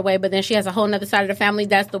 it's another way. But then she has a whole other side of the family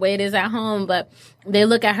that's the way it is at home. But they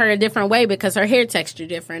look at her a different way because her hair texture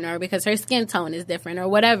different, or because her skin tone is different, or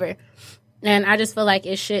whatever. And I just feel like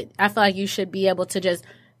I feel like you should be able to just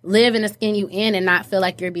live in the skin you in and not feel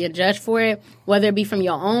like you're being judged for it, whether it be from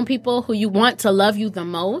your own people who you want to love you the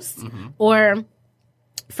most, or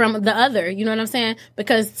from the other, you know what I'm saying?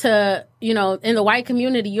 Because in the white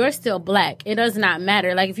community, you're still black. It does not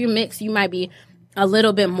matter. Like, if you're mixed, you might be a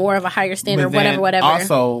little bit more of a higher standard, whatever.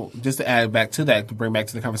 Also, just to add back to that, to bring back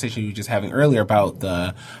to the conversation you were just having earlier about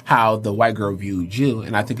how the white girl viewed you,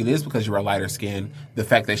 and I think it is because you were lighter skinned. The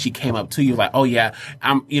fact that she came up to you like, oh yeah,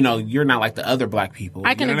 you're not like the other black people.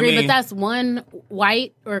 I can agree, but that's one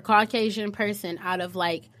white or Caucasian person out of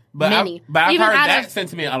like many. But I've heard that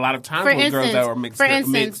sentiment a lot of times with girls that were mixed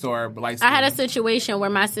or light skinned. I had a situation where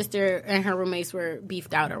my sister and her roommates were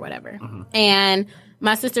beefed out or whatever, and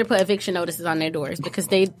my sister put eviction notices on their doors because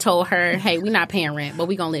they told her, hey, we're not paying rent, but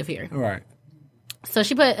we're going to live here. Right. So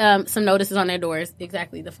she put some notices on their doors.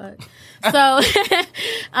 Exactly the fuck. So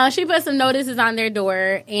she put some notices on their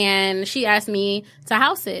door, and she asked me to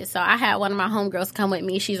house it. So I had one of my homegirls come with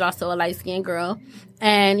me. She's also a light-skinned girl.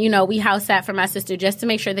 And, we house sat for my sister just to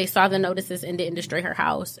make sure they saw the notices and didn't destroy her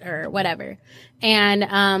house or whatever. And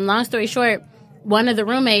long story short, one of the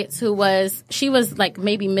roommates she was like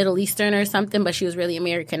maybe Middle Eastern or something, but she was really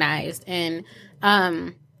Americanized. And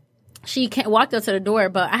she walked up to the door,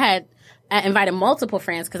 but I invited multiple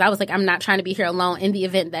friends because I was like, I'm not trying to be here alone in the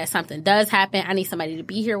event that something does happen. I need somebody to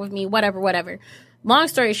be here with me, whatever. Long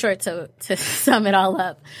story short, to sum it all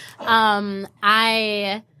up,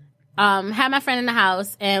 I had my friend in the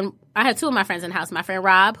house, and I had two of my friends in the house. My friend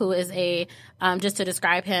Rob, who is just to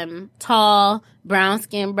describe him, tall,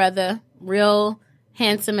 brown-skinned brother, real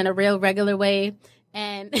handsome in a real regular way.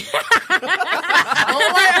 And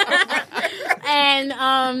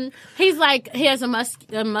and he's like, he has a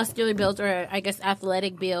muscular build, or I guess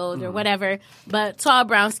athletic build or whatever, but tall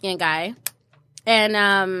brown skin guy.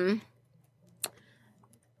 And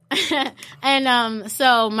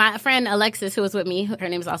so my friend Alexis, who was with me, her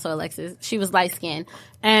name is also Alexis, she was light skinned.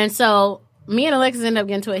 And so me and Alexis ended up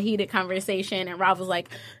getting into a heated conversation, and Rob was like,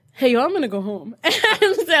 hey, yo, I'm going to go home.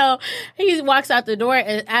 And so he walks out the door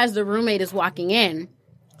as the roommate is walking in.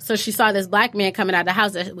 So she saw this black man coming out of the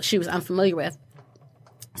house that she was unfamiliar with.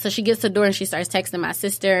 So she gets to the door and she starts texting my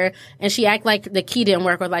sister, and she act like the key didn't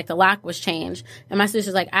work or like the lock was changed. And my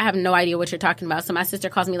sister's like, I have no idea what you're talking about. So my sister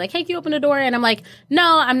calls me like, hey, can you open the door? And I'm like,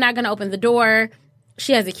 no, I'm not going to open the door.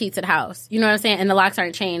 she has a key to the house. You know what I'm saying? And the locks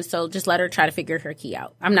aren't changed, so just let her try to figure her key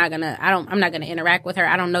out. I'm not gonna interact with her.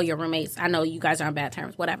 I don't know your roommates. I know you guys are on bad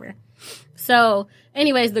terms, whatever. So,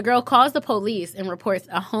 anyways, the girl calls the police and reports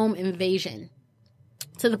a home invasion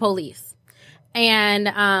to the police.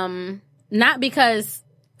 And not because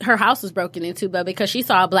her house was broken into, but because she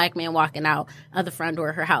saw a black man walking out of the front door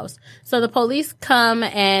of her house. So the police come,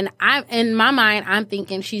 and in my mind, I'm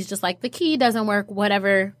thinking she's just like, the key doesn't work,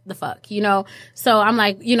 whatever the fuck, you know? So I'm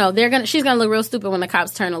like, you know, she's gonna look real stupid when the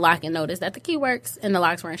cops turn the lock and notice that the key works and the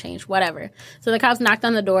locks weren't changed, whatever. So the cops knocked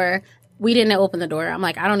on the door. We didn't open the door. I'm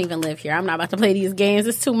like, I don't even live here. I'm not about to play these games.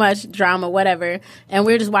 It's too much drama, whatever. And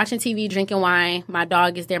we're just watching TV, drinking wine. My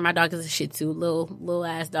dog is there. My dog is a Shih Tzu, little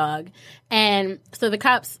ass dog. And so the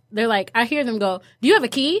cops, they're like, I hear them go, do you have a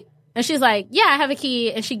key? And she's like, yeah, I have a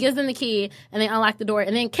key. And she gives them the key, and they unlock the door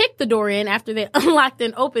and then kick the door in after they unlocked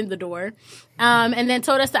and opened the door. And then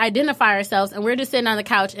told us to identify ourselves. And we're just sitting on the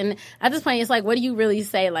couch. And at this point, it's like, what do you really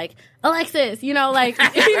say? Like, Alexis, you know, like,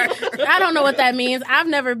 I don't know what that means. I've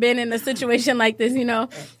never been in a situation like this, you know.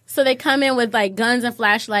 So they come in with like guns and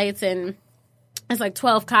flashlights, and it's like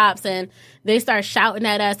 12 cops, and they start shouting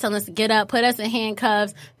at us, telling us to get up, put us in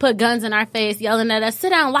handcuffs, put guns in our face, yelling at us, sit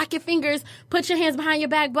down, lock your fingers, put your hands behind your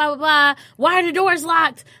back, blah, blah, blah. Why are the doors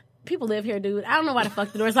locked? People live here, dude. I don't know why the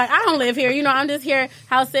fuck the door's locked. I don't live here. You know, I'm just here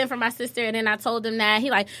house sitting for my sister, and then I told him that.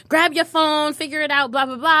 He like, grab your phone, figure it out, blah,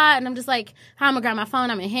 blah, blah. And I'm just like, how am I gonna grab my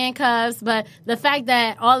phone? I'm in handcuffs. But the fact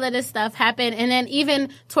that all of this stuff happened, and then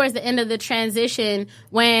even towards the end of the transition,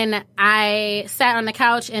 when I sat on the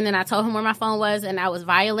couch and then I told him where my phone was and I was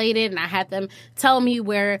violated, and I had them tell me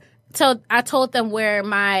I told them where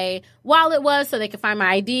my wallet was so they could find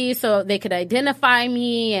my ID, so they could identify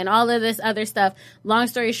me and all of this other stuff. Long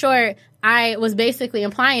story short, I was basically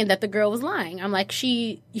implying that the girl was lying. I'm like,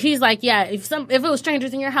 he's like, yeah, if it was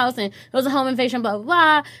strangers in your house and it was a home invasion, blah, blah,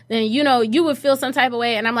 blah, then, you know, you would feel some type of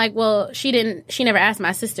way. And I'm like, well, she never asked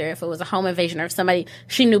my sister if it was a home invasion or if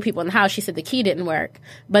she knew people in the house. She said the key didn't work.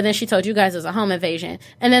 But then she told you guys it was a home invasion.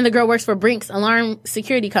 And then the girl works for Brinks Alarm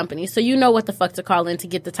Security Company. So you know what the fuck to call in to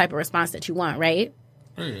get the type of response that you want, right?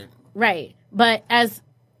 Right. But as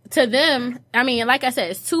to them, I mean, like I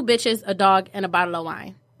said, it's 2 bitches, a dog, and a bottle of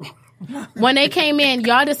wine. When they came in,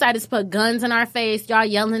 y'all decided to put guns in our face. Y'all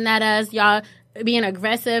yelling at us. Y'all being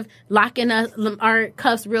aggressive, locking our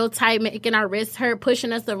cuffs real tight, making our wrists hurt,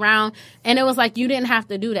 pushing us around. And it was like, you didn't have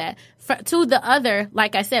to do that. To the other,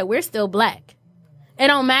 like I said, we're still black. It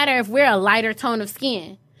don't matter if we're a lighter tone of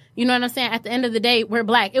skin. You know what I'm saying? At the end of the day, we're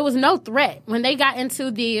black. It was no threat. When they got into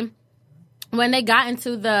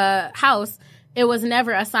the house, it was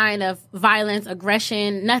never a sign of violence,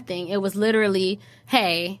 aggression, nothing. It was literally,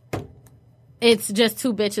 hey, it's just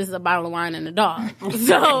 2 bitches, a bottle of wine, and a dog.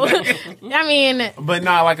 So, I mean... But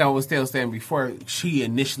not like I was still saying before, she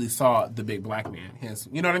initially saw the big black man.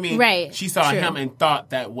 You know what I mean? Right. She saw him and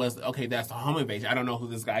thought that was, okay, that's a home invasion. I don't know who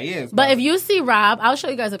this guy is. But if you see Rob, I'll show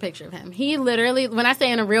you guys a picture of him. He literally, when I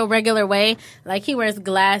say in a real regular way, like he wears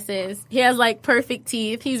glasses. He has like perfect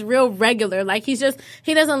teeth. He's real regular. Like he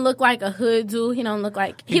doesn't look like a hood dude. He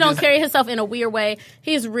don't carry himself in a weird way.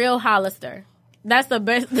 He's real Hollister. That's the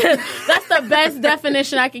best. That's the best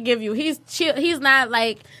definition I could give you. He's chill. He's not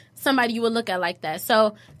like somebody you would look at like that.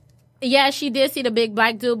 So, yeah, she did see the big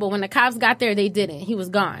black dude, but when the cops got there, they didn't. He was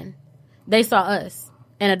gone. They saw us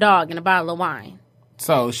and a dog and a bottle of wine.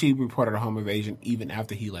 So she reported a home invasion even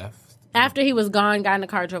after he left. After he was gone, got in the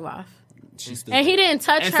car, drove off. And he didn't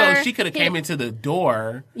touch her. And so she could have came into the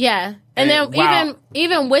door. Yeah. And then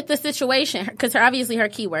even with the situation, because obviously her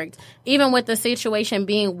key worked, even with the situation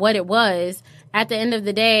being what it was, at the end of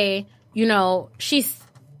the day, you know, she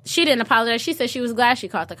didn't apologize. She said she was glad she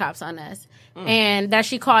caught the cops on us. And that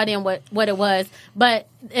she called in what it was. But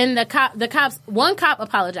in the cops, one cop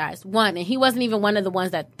apologized, and he wasn't even one of the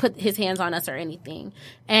ones that put his hands on us or anything.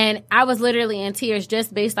 And I was literally in tears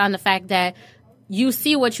just based on the fact that you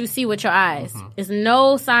see what you see with your eyes. Mm-hmm. It's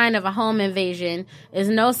no sign of a home invasion. It's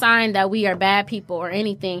no sign that we are bad people or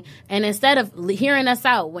anything. And instead of hearing us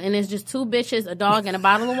out, and it's just 2 bitches, a dog, and a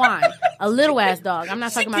bottle of wine, a little ass dog. I'm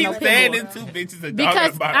not talking about no pit bull. 2 bitches, a dog, because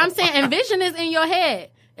and a bottle. I'm saying envision is in your head.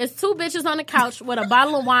 It's 2 bitches on the couch with a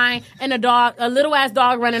bottle of wine and a dog, a little ass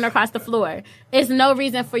dog running across the floor. It's no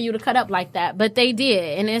reason for you to cut up like that, but they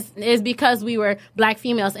did, and it's because we were black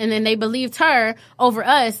females, and then they believed her over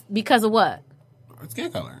us because of what?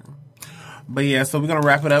 Skin color. But yeah, so we're going to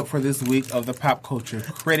wrap it up for this week of the Pop Culture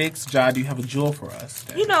Critics. Ja, do you have a jewel for us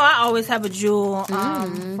today? You know, I always have a jewel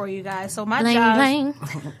for you guys. So my job... Bling.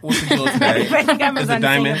 What's the jewel today? Is it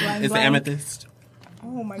diamond? Is it amethyst?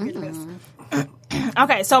 Oh my goodness.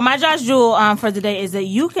 Okay, so my Josh Jewel for the day is that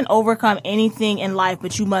you can overcome anything in life,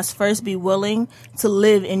 but you must first be willing to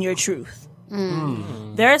live in your truth.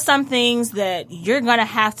 There are some things that you're gonna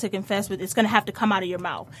have to confess with. It's gonna have to come out of your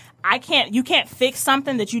mouth. You can't fix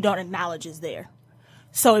something that you don't acknowledge is there.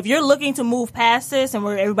 So if you're looking to move past this, and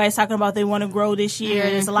where everybody's talking about they want to grow this year,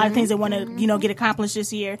 there's a lot of things they want to, get accomplished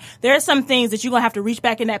this year. There are some things that you're gonna have to reach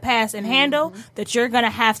back in that past and handle that you're gonna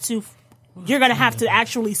have to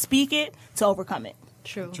actually speak it to overcome it.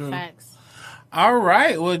 True. Facts. All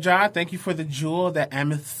right. Well, John, thank you for the jewel, the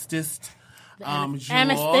amethyst. Jewel.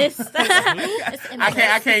 Amethyst.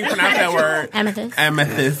 I can't pronounce that word. Amethyst.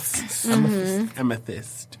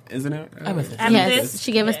 Amethyst. Isn't it? Amethyst. Yes,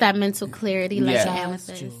 she gave us that mental clarity like Yeah.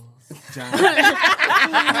 amethyst.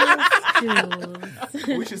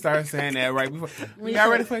 We should start saying that right before. We got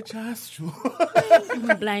ready for Josh Jewel.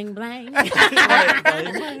 Blang, blang.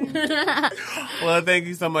 Well, thank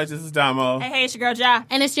you so much. This is Damo. Hey, it's your girl Ja.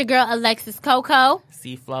 And it's your girl, Alexis Coco.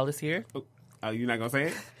 See Flawless here. Oh, you're not gonna say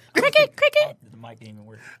it? Cricket. The mic didn't even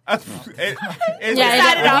work. We're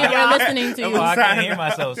listening to you. Oh, I can't hear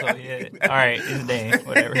myself, so yeah. All right, it's Dan.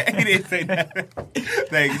 Whatever. He didn't say that.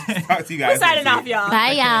 Thanks. Talk to you guys. We're signing off, y'all.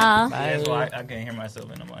 Bye, y'all. That's why I can't hear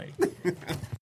myself in the mic.